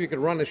believe you could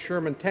run a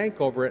Sherman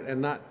tank over it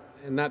and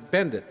not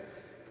bend it.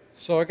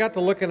 So I got to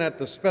looking at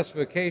the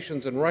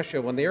specifications in Russia.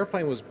 When the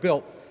airplane was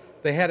built,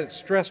 they had it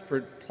stressed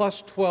for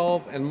plus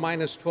 12 and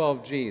minus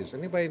 12 Gs.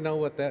 Anybody know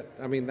what that,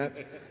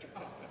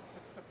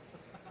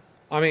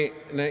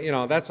 you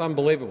know, that's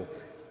unbelievable.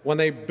 When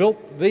they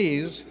built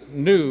these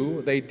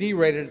new, they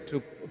derated it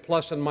to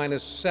plus and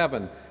minus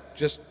 7,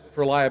 just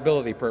for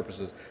liability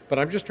purposes. But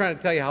I'm just trying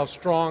to tell you how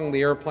strong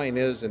the airplane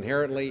is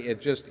inherently.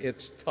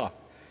 It's tough.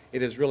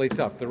 It is really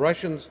tough. The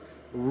Russians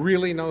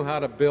really know how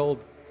to build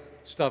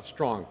stuff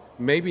strong.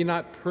 Maybe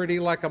not pretty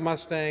like a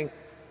Mustang,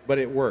 but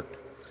it worked.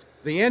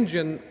 The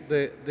engine,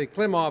 the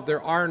Klimov,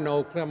 there are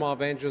no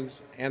Klimov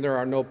engines and there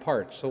are no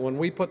parts. So when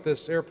we put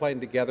this airplane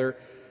together,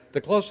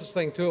 the closest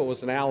thing to it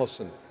was an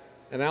Allison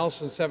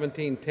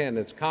 1710.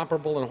 It's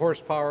comparable in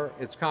horsepower,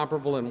 it's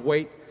comparable in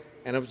weight,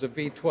 and it was a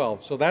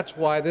V12. So that's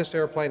why this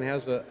airplane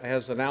has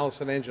an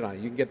Allison engine on it.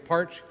 You can get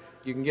parts,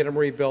 you can get them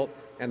rebuilt,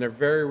 and they're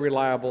very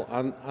reliable,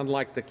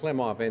 unlike the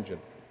Klimov engine.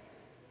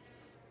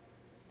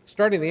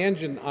 Starting the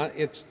engine,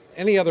 it's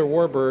any other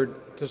warbird.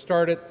 To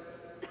start it,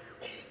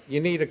 you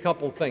need a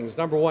couple things.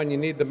 Number one, you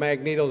need the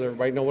magnetos.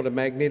 Everybody know what a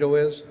magneto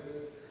is?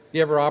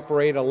 You ever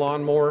operate a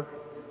lawnmower?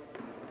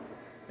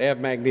 They have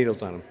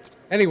magnetos on them.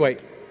 Anyway,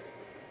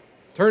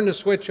 turn the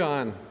switch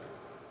on.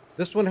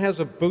 This one has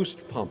a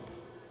boost pump.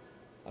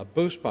 A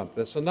boost pump.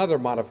 That's another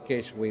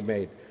modification we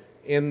made.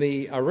 In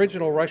the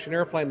original Russian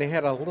airplane, they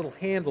had a little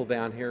handle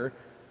down here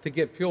to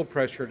get fuel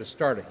pressure to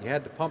start it. You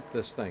had to pump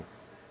this thing.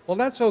 Well,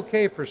 that's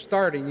okay for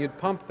starting. You'd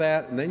pump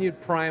that, and then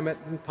you'd prime it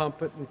and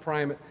pump it and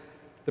prime it.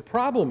 The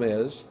problem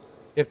is,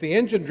 if the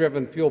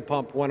engine-driven fuel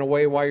pump went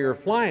away while you were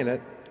flying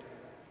it,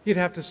 you'd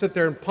have to sit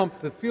there and pump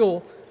the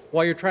fuel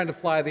while you're trying to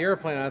fly the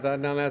airplane. I thought,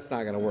 no, that's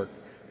not going to work.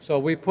 So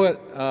we put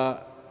an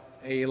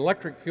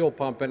electric fuel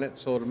pump in it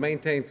so to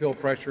maintain fuel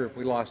pressure if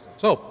we lost it.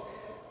 So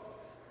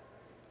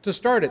to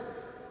start it,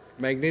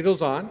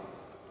 magneto's on,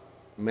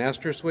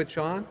 master switch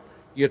on.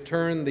 You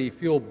turn the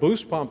fuel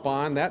boost pump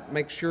on. That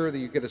makes sure that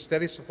you get a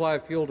steady supply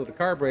of fuel to the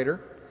carburetor.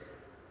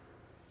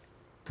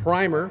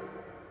 Primer,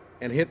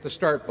 and hit the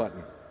start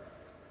button.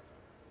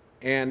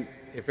 And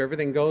if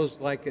everything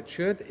goes like it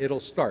should, it'll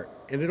start.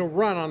 And it'll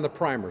run on the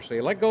primer. So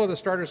you let go of the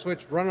starter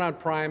switch, run it on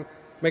prime,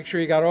 make sure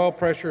you got oil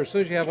pressure. As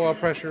soon as you have oil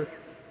pressure,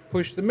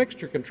 push the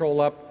mixture control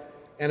up.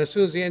 And as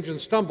soon as the engine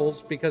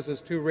stumbles, because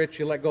it's too rich,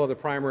 you let go of the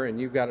primer and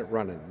you've got it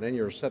running. Then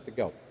you're set to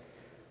go.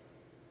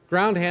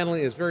 Ground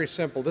handling is very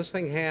simple. This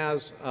thing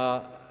has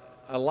a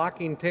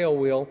locking tail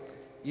wheel.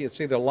 It's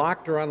either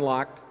locked or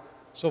unlocked.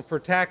 So for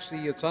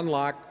taxi, it's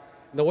unlocked.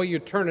 And the way you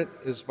turn it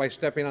is by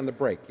stepping on the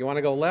brake. You want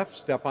to go left,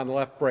 step on the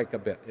left brake a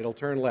bit. It'll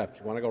turn left.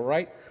 You want to go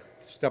right,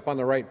 step on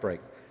the right brake.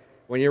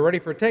 When you're ready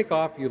for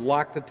takeoff, you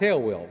lock the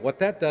tail wheel. What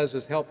that does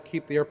is help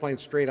keep the airplane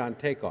straight on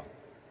takeoff.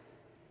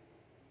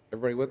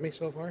 Everybody with me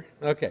so far?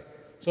 Okay,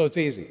 so it's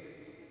easy.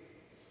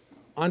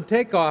 On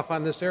takeoff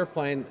on this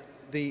airplane,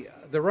 the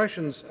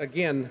Russians,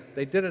 again,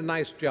 they did a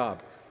nice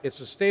job. It's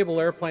a stable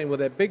airplane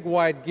with that big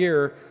wide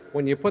gear.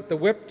 When you put the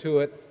whip to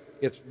it,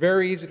 it's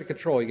very easy to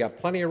control. You got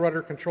plenty of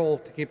rudder control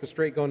to keep it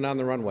straight going down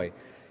the runway.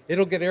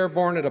 It'll get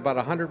airborne at about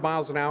 100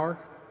 miles an hour.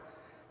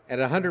 At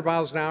 100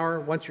 miles an hour,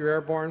 once you're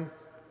airborne,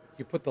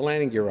 you put the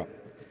landing gear up.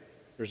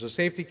 There's a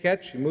safety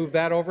catch. You move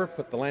that over,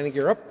 put the landing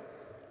gear up.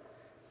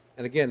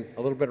 And again,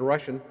 a little bit of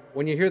Russian.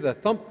 When you hear the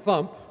thump,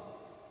 thump,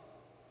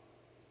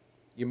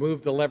 you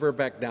move the lever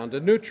back down to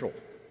neutral.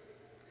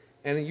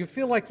 And you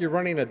feel like you're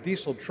running a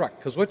diesel truck,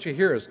 because what you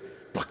hear is,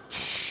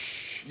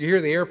 you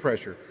hear the air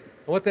pressure.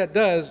 And what that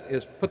does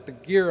is put the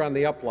gear on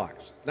the up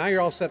locks. Now you're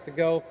all set to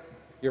go.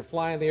 You're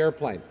flying the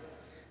airplane.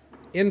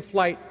 In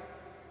flight,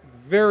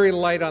 very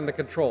light on the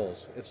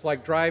controls. It's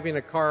like driving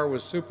a car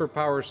with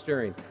superpower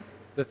steering.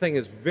 The thing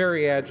is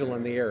very agile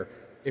in the air.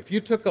 If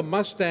you took a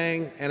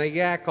Mustang and a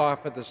Yak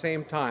off at the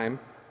same time,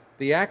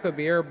 the Yak would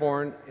be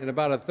airborne in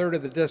about a third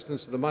of the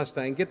distance of the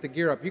Mustang. Get the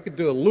gear up. You could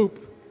do a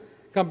loop,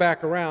 come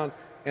back around.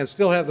 and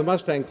still have the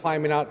Mustang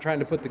climbing out trying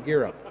to put the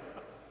gear up.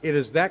 It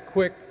is that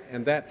quick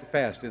and that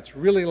fast. It's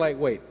really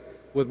lightweight.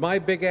 With my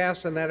big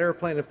ass in that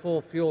airplane at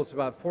full fuel, it's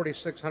about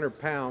 4,600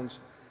 pounds,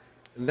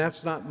 and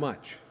that's not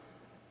much.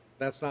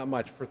 That's not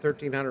much for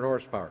 1,300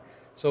 horsepower.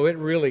 So it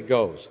really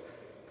goes.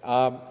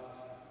 The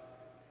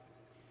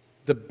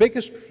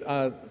biggest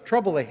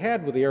trouble they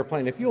had with the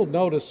airplane, if you'll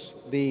notice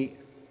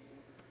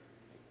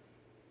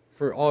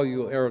for all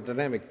you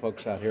aerodynamic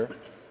folks out here,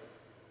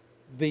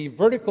 the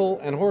vertical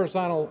and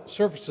horizontal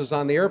surfaces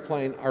on the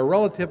airplane are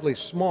relatively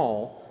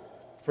small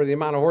for the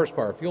amount of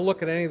horsepower. If you'll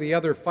look at any of the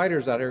other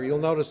fighters out here, you'll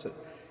notice that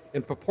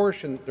in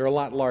proportion, they're a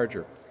lot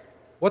larger.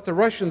 What the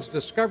Russians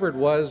discovered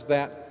was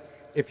that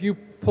if you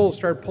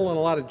started pulling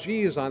a lot of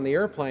G's on the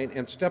airplane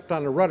and stepped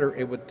on the rudder,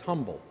 it would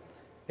tumble.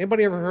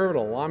 Anybody ever heard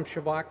of a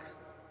Lomshevak?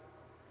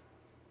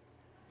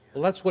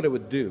 Well, that's what it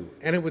would do.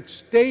 And it would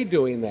stay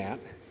doing that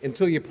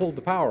until you pulled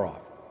the power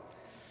off.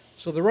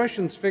 So the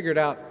Russians figured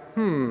out,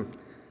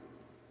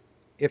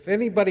 if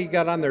anybody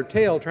got on their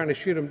tail trying to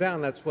shoot them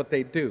down, that's what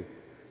they'd do.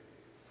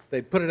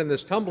 They'd put it in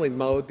this tumbling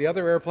mode. The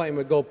other airplane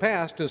would go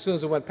past. As soon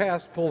as it went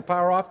past, pull the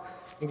power off,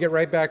 and get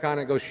right back on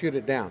it and go shoot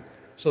it down.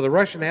 So the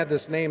Russian had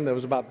this name that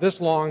was about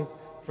this long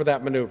for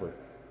that maneuver.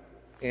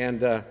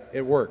 And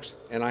it works.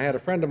 And I had a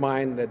friend of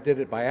mine that did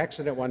it by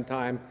accident one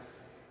time,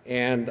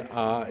 and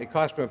it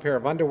cost him a pair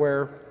of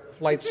underwear,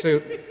 flight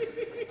suit,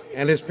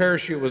 and his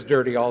parachute was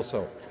dirty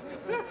also,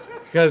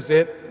 because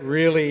it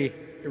really,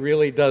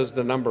 really does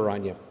the number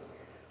on you.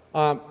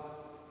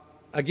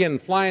 Again,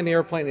 flying the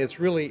airplane, it's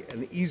really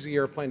an easy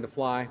airplane to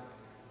fly.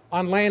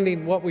 On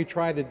landing, what we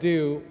try to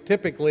do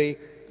typically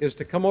is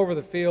to come over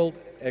the field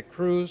at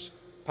cruise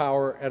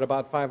power at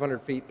about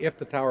 500 feet if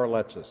the tower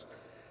lets us.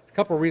 A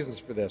couple of reasons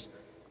for this.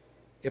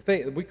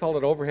 We call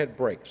it overhead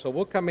brake. So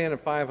we'll come in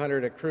at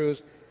 500 at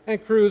cruise,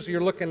 and cruise,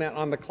 you're looking at,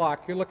 on the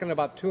clock, you're looking at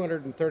about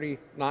 230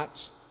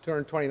 knots,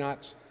 220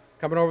 knots,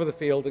 coming over the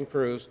field in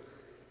cruise.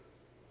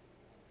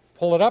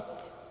 Pull it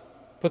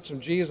up, put some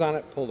G's on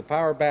it, pull the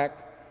power back,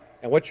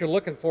 and what you're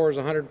looking for is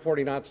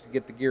 140 knots to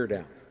get the gear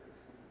down.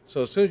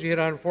 So as soon as you hit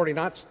 140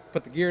 knots,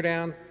 put the gear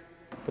down,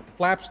 put the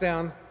flaps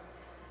down,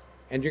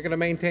 and you're going to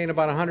maintain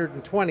about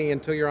 120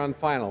 until you're on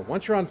final.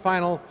 Once you're on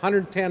final,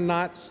 110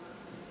 knots,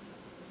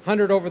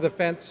 100 over the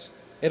fence,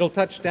 it'll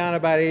touch down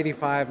about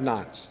 85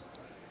 knots.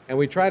 And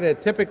we try to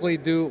typically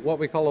do what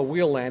we call a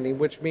wheel landing,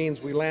 which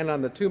means we land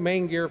on the two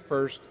main gear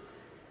first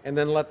and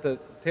then let the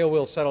tail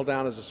wheel settle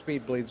down as the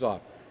speed bleeds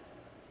off.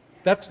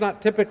 That's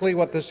not typically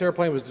what this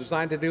airplane was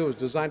designed to do. It was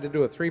designed to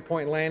do a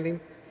three-point landing.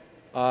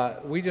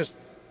 We just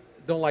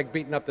don't like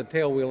beating up the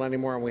tail wheel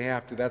anymore, and we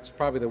have to. That's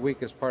probably the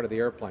weakest part of the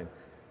airplane,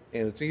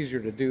 and it's easier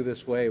to do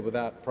this way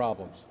without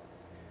problems.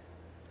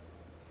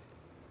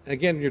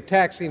 Again, you're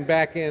taxiing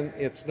back in,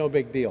 it's no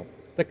big deal.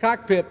 The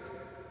cockpit,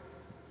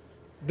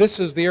 this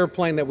is the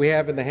airplane that we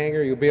have in the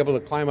hangar. You'll be able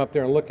to climb up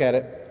there and look at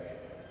it.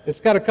 It's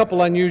got a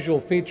couple unusual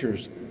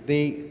features.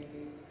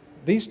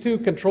 These two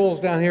controls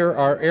down here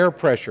are air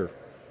pressure.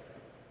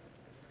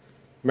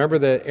 Remember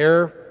the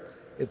air,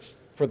 it's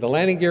for the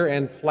landing gear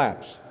and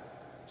flaps.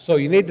 So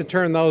you need to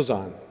turn those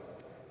on.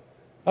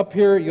 Up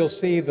here you'll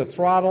see the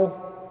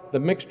throttle, the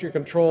mixture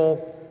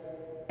control,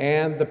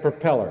 and the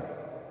propeller.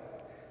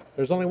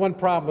 There's only one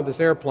problem with this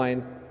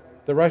airplane.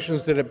 The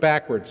Russians did it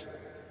backwards.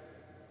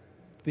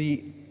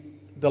 The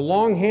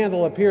long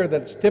handle up here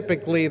that's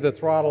typically the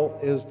throttle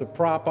is the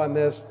prop on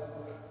this.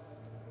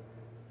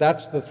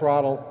 That's the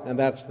throttle and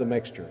that's the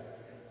mixture.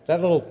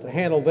 That little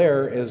handle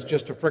there is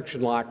just a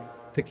friction lock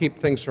to keep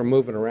things from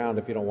moving around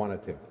if you don't want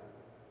it to.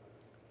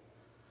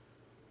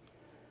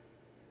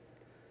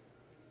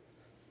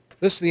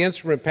 This is the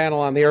instrument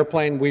panel on the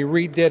airplane. We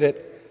redid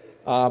it.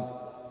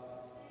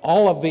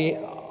 All of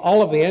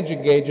the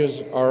engine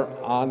gauges are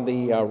on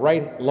the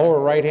lower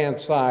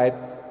right-hand side.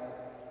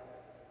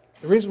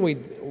 The reason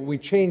we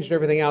changed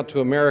everything out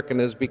to American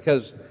is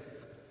because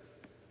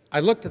I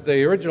looked at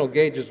the original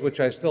gauges,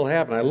 which I still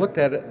have, and I looked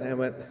at it and I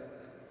went,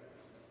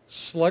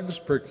 slugs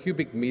per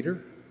cubic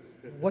meter?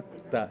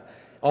 What the?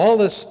 All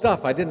this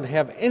stuff, I didn't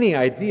have any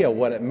idea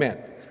what it meant.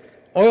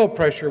 Oil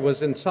pressure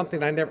was in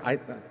something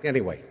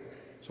anyway.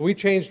 So we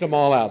changed them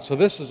all out. So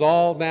this is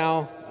all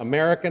now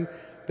American.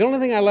 The only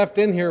thing I left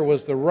in here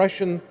was the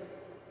Russian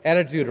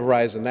attitude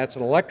horizon. That's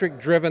an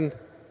electric-driven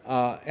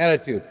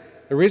attitude.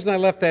 The reason I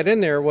left that in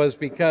there was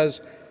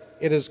because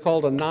it is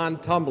called a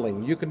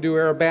non-tumbling. You can do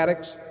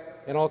aerobatics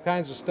and all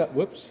kinds of stuff.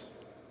 Whoops.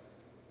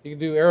 You can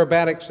do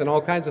aerobatics and all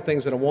kinds of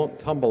things and it won't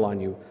tumble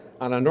on you.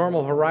 On a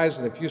normal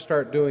horizon, if you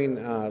start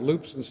doing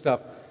loops and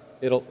stuff,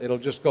 it'll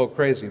just go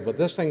crazy. But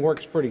this thing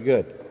works pretty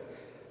good.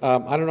 I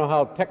don't know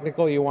how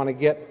technical you want to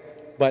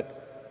get,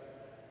 but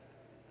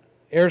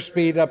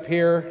airspeed up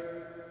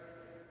here,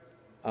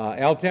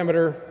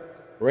 altimeter,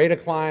 rate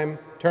of climb,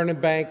 turn and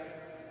bank,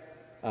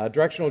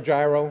 directional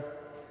gyro.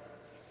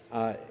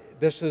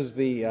 This is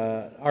the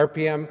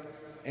RPM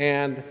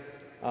and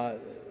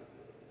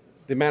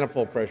the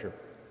manifold pressure.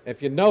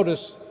 If you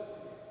notice,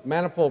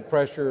 manifold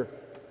pressure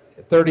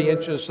 30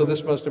 inches, so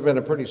this must have been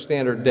a pretty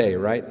standard day,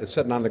 right? It's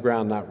sitting on the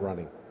ground, not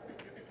running.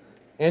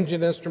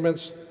 Engine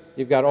instruments,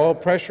 you've got oil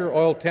pressure,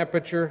 oil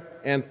temperature,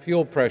 and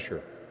fuel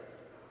pressure.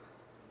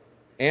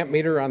 Amp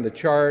meter on the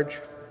charge.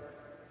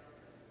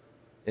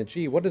 And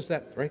gee, what is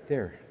that right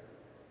there?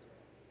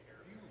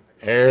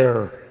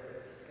 Air.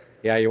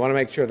 Yeah, you want to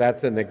make sure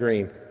that's in the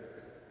green.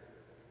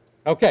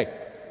 Okay,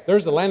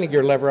 there's the landing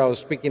gear lever I was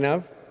speaking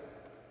of.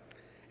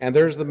 And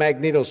there's the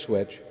magneto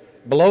switch.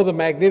 Below the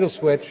magneto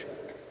switch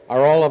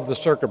are all of the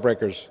circuit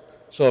breakers.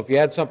 So if you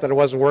had something that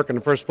wasn't working,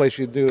 the first place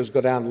you'd do is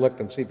go down and look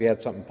and see if you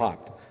had something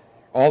popped.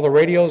 All the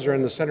radios are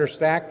in the center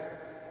stack.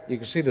 You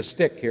can see the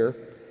stick here.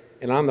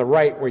 And on the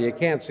right, where you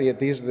can't see it,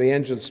 these are the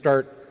engine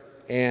start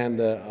and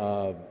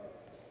the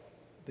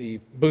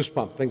boost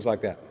pump, things like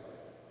that.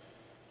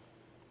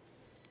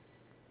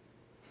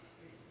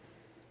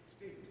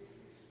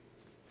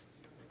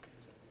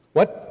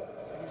 What?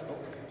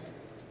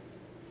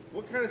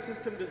 What kind of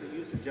system does it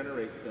use to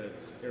generate the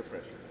air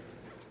pressure?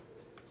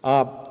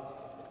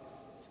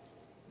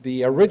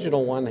 The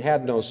original one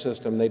had no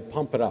system. They'd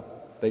pump it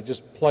up. They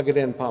just plug it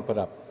in, pump it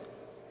up.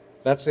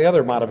 That's the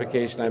other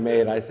modification I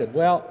made. I said,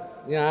 well,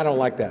 I don't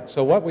like that.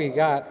 So what we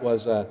got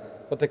was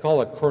what they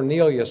call a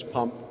Cornelius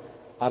pump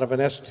out of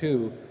an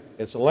S2.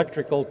 It's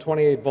electrical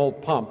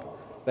 28-volt pump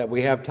that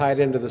we have tied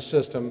into the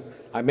system.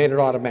 I made it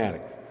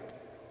automatic.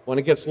 When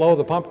it gets low,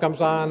 the pump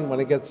comes on. When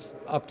it gets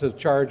up to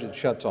charge, it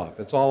shuts off.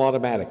 It's all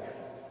automatic.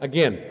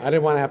 Again, I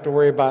didn't want to have to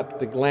worry about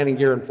the landing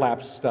gear and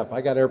flaps and stuff. I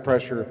got air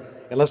pressure.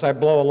 Unless I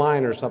blow a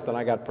line or something,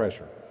 I got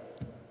pressure.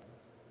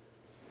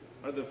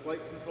 Are the flight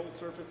control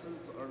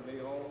surfaces, are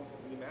they all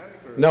pneumatic?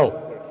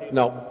 Or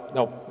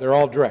No, they're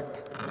all direct.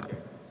 Okay,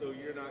 so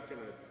you're not going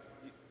to,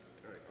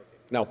 all right,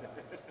 okay. No.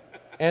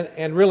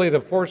 And really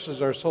the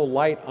forces are so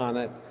light on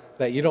it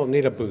that you don't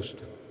need a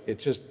boost.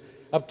 It's just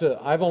up to,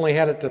 I've only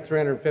had it to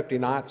 350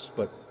 knots,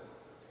 but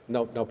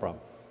no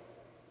problem.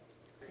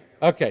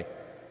 Okay,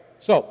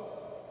 so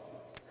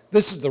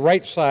this is the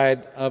right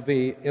side of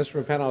the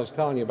instrument panel I was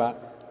telling you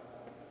about.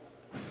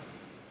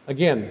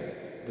 Again,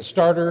 the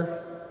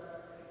starter,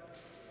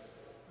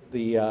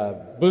 the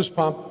boost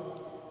pump,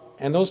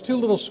 and those two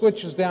little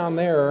switches down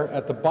there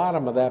at the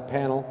bottom of that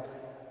panel,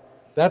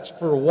 that's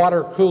for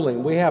water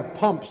cooling. We have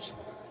pumps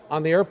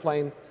on the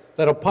airplane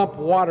that'll pump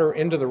water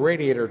into the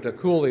radiator to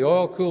cool the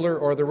oil cooler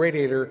or the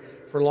radiator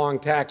for long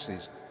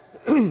taxis.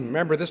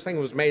 Remember, this thing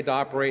was made to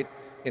operate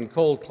in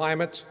cold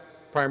climates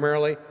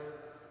primarily.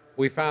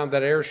 We found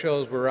that air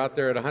shows we were out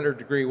there at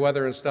 100-degree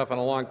weather and stuff on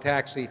a long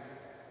taxi,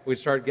 we'd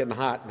start getting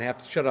hot and have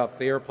to shut off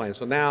the airplane.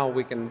 So now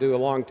we can do a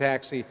long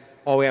taxi.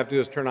 All we have to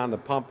do is turn on the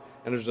pump,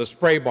 and there's a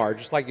spray bar,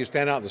 just like you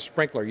stand out in the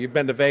sprinkler. You've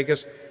been to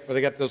Vegas where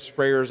they got those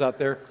sprayers out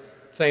there?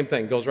 Same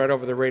thing, goes right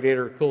over the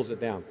radiator, cools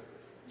it down.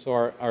 So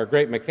our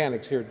great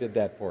mechanics here did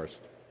that for us.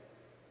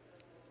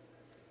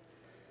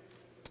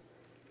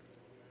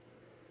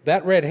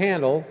 That red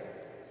handle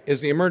is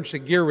the emergency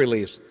gear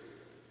release.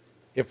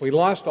 If we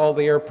lost all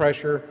the air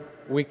pressure,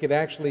 we could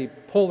actually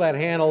pull that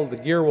handle, the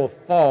gear will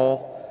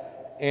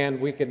fall, and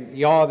we can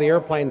yaw the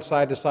airplane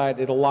side to side,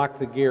 it'll lock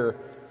the gear.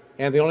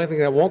 And the only thing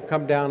that won't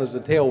come down is the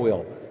tail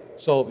wheel.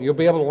 So you'll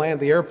be able to land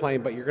the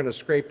airplane, but you're going to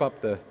scrape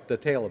up the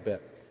tail a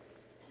bit.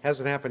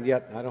 Hasn't happened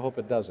yet, I hope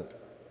it doesn't.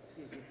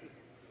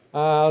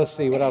 Let's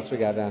see, what else we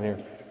got down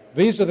here?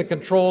 These are the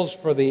controls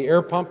for the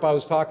air pump I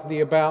was talking to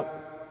you about,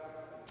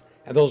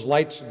 and those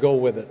lights go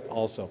with it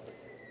also.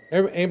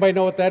 Anybody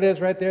know what that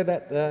is right there,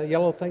 that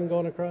yellow thing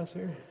going across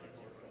here?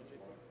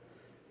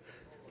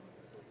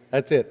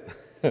 That's it.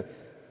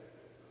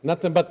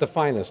 Nothing but the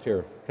finest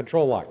here,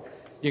 control lock.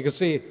 You can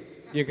see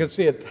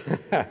it.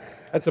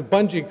 That's a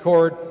bungee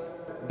cord.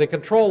 The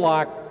control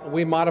lock,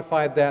 we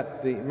modified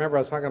that. Remember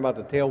I was talking about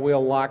the tail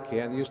wheel lock?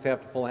 You used to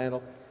have to pull a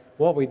handle.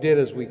 What we did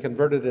is we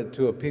converted it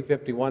to a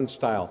P-51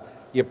 style.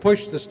 You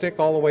push the stick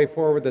all the way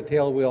forward, the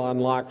tail wheel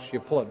unlocks, you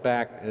pull it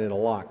back, and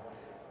it'll lock.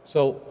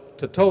 So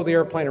to tow the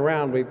airplane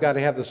around, we've got to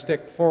have the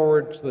stick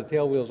forward so the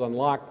tail wheel's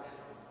unlocked,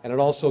 and it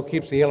also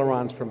keeps the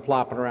ailerons from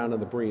flopping around in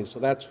the breeze. So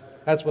that's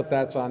what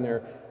that's on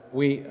there.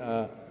 We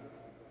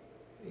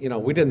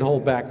didn't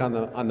hold back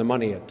on the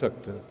money it took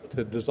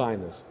to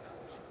design this.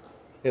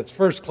 It's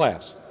first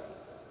class.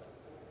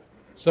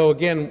 So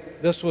again,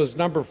 this was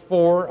number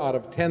 4 out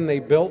of 10 they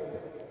built.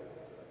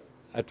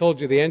 I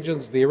told you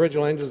the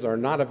original engines are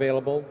not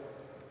available.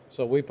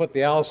 So we put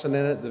the Allison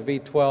in it, the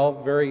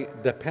V12, very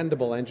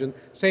dependable engine.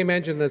 Same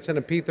engine that's in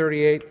a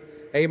P-38,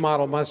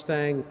 A-model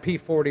Mustang,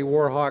 P-40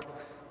 Warhawk,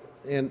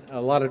 and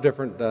a lot of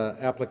different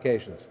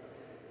applications.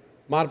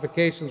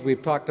 Modifications,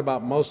 we've talked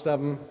about most of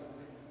them.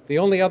 The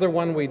only other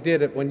one we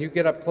did, when you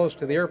get up close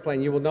to the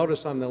airplane, you will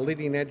notice on the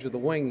leading edge of the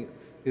wing,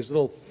 these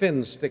little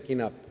fins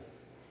sticking up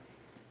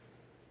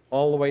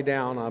all the way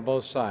down on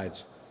both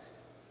sides.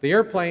 The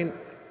airplane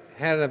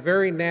had a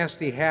very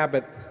nasty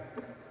habit,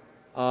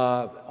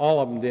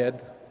 all of them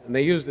did, and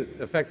they used it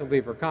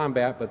effectively for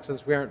combat, but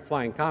since we aren't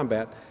flying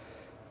combat,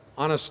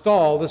 on a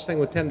stall, this thing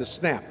would tend to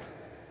snap.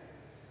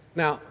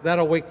 Now,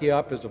 that'll wake you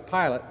up as a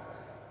pilot,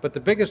 but the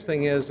biggest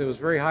thing is it was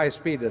very high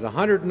speed. At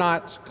 100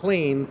 knots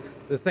clean,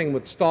 the thing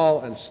would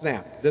stall and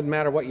snap. Didn't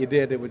matter what you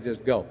did, it would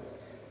just go.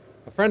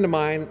 A friend of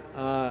mine,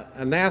 a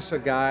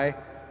NASA guy,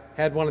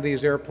 had one of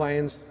these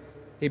airplanes.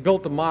 He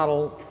built a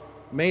model,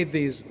 made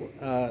these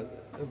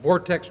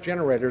vortex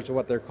generators, are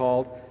what they're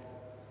called,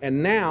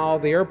 and now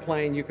the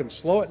airplane, you can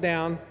slow it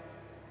down,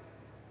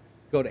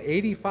 go to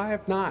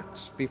 85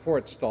 knots before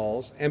it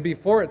stalls, and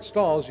before it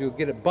stalls, you'll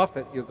get it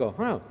buffet, you'll go,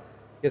 huh,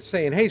 it's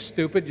saying, hey,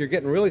 stupid, you're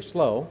getting really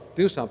slow,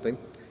 do something,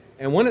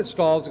 and when it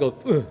stalls, it goes,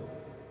 ugh.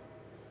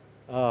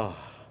 Oh,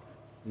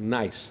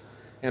 nice.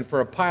 And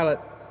for a pilot,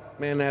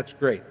 man, that's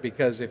great,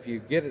 because if you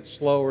get it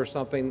slow or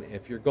something,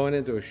 if you're going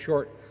into a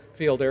short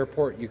field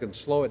airport, you can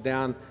slow it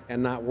down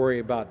and not worry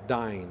about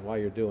dying while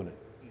you're doing it.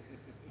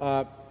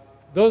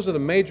 Those are the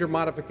major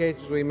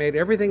modifications we made.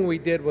 Everything we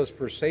did was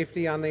for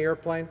safety on the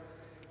airplane.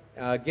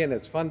 Again,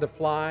 it's fun to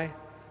fly.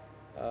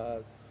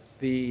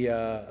 The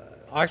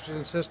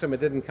oxygen system,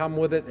 it didn't come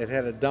with it. It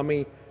had a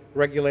dummy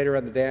regulator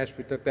on the dash.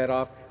 We took that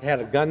off. It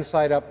had a gun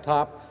sight up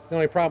top. The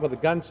only problem with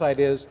the gun sight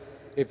is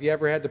if you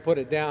ever had to put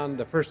it down,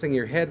 the first thing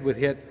your head would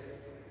hit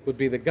would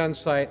be the gun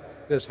sight,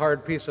 this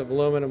hard piece of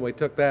aluminum. We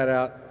took that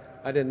out.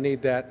 I didn't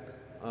need that.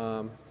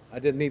 I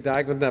didn't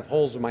have enough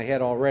holes in my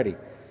head already.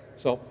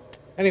 So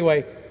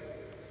anyway,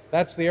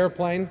 that's the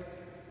airplane.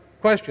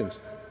 Questions?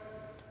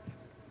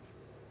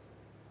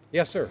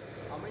 Yes, sir.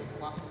 How many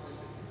flap positions?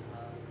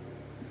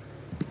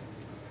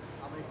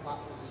 How many flap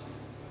positions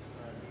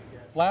do you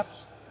get? Flaps,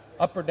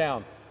 up or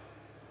down?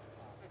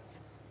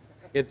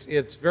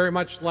 It's very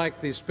much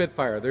like the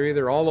Spitfire. They're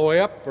either all the way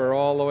up or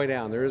all the way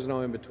down. There is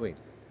no in between.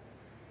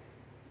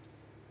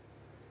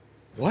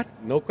 What?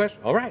 No question?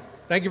 All right.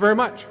 Thank you very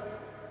much.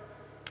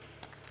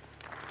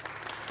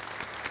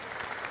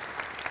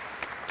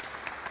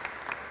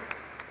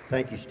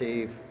 Thank you,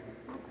 Steve.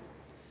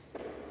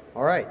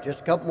 All right,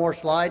 just a couple more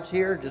slides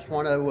here. Just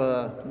want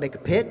to make a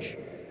pitch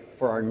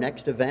for our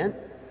next event.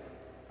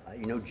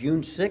 You know,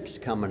 June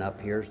 6th coming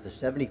up here is the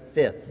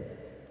 75th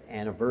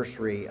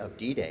anniversary of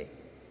D-Day.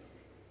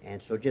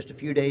 And so just a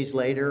few days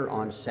later,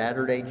 on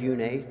Saturday, June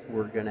 8th,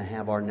 we're going to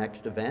have our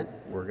next event.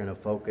 We're going to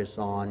focus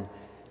on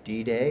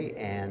D-Day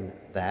and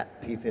that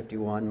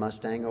P-51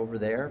 Mustang over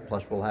there,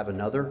 plus we'll have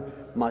another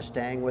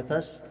Mustang with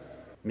us.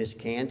 Miss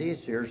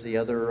Candies, here's the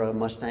other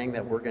Mustang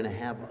that we're going to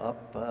have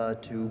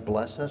up to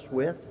bless us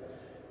with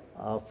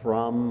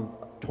from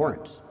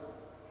Torrance.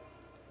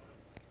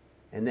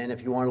 And then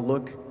if you want to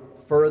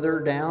look further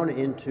down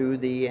into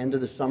the end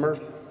of the summer,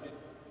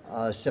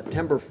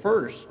 September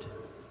 1st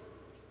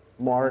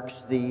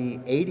marks the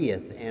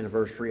 80th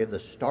anniversary of the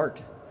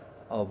start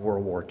of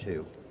World War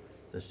II,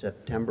 the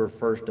September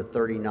 1st of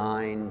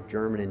 39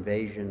 German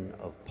invasion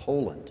of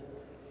Poland.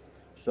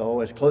 So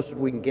as close as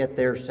we can get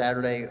there,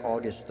 Saturday,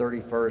 August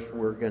 31st,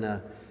 we're going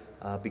to,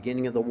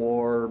 beginning of the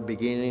war,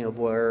 beginning of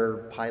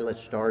where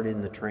pilots started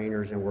and the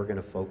trainers, and we're going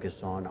to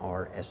focus on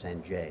our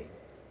SNJ.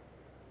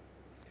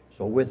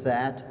 So with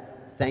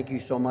that, thank you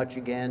so much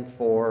again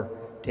for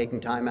taking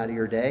time out of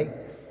your day,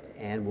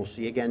 and we'll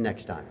see you again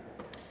next time.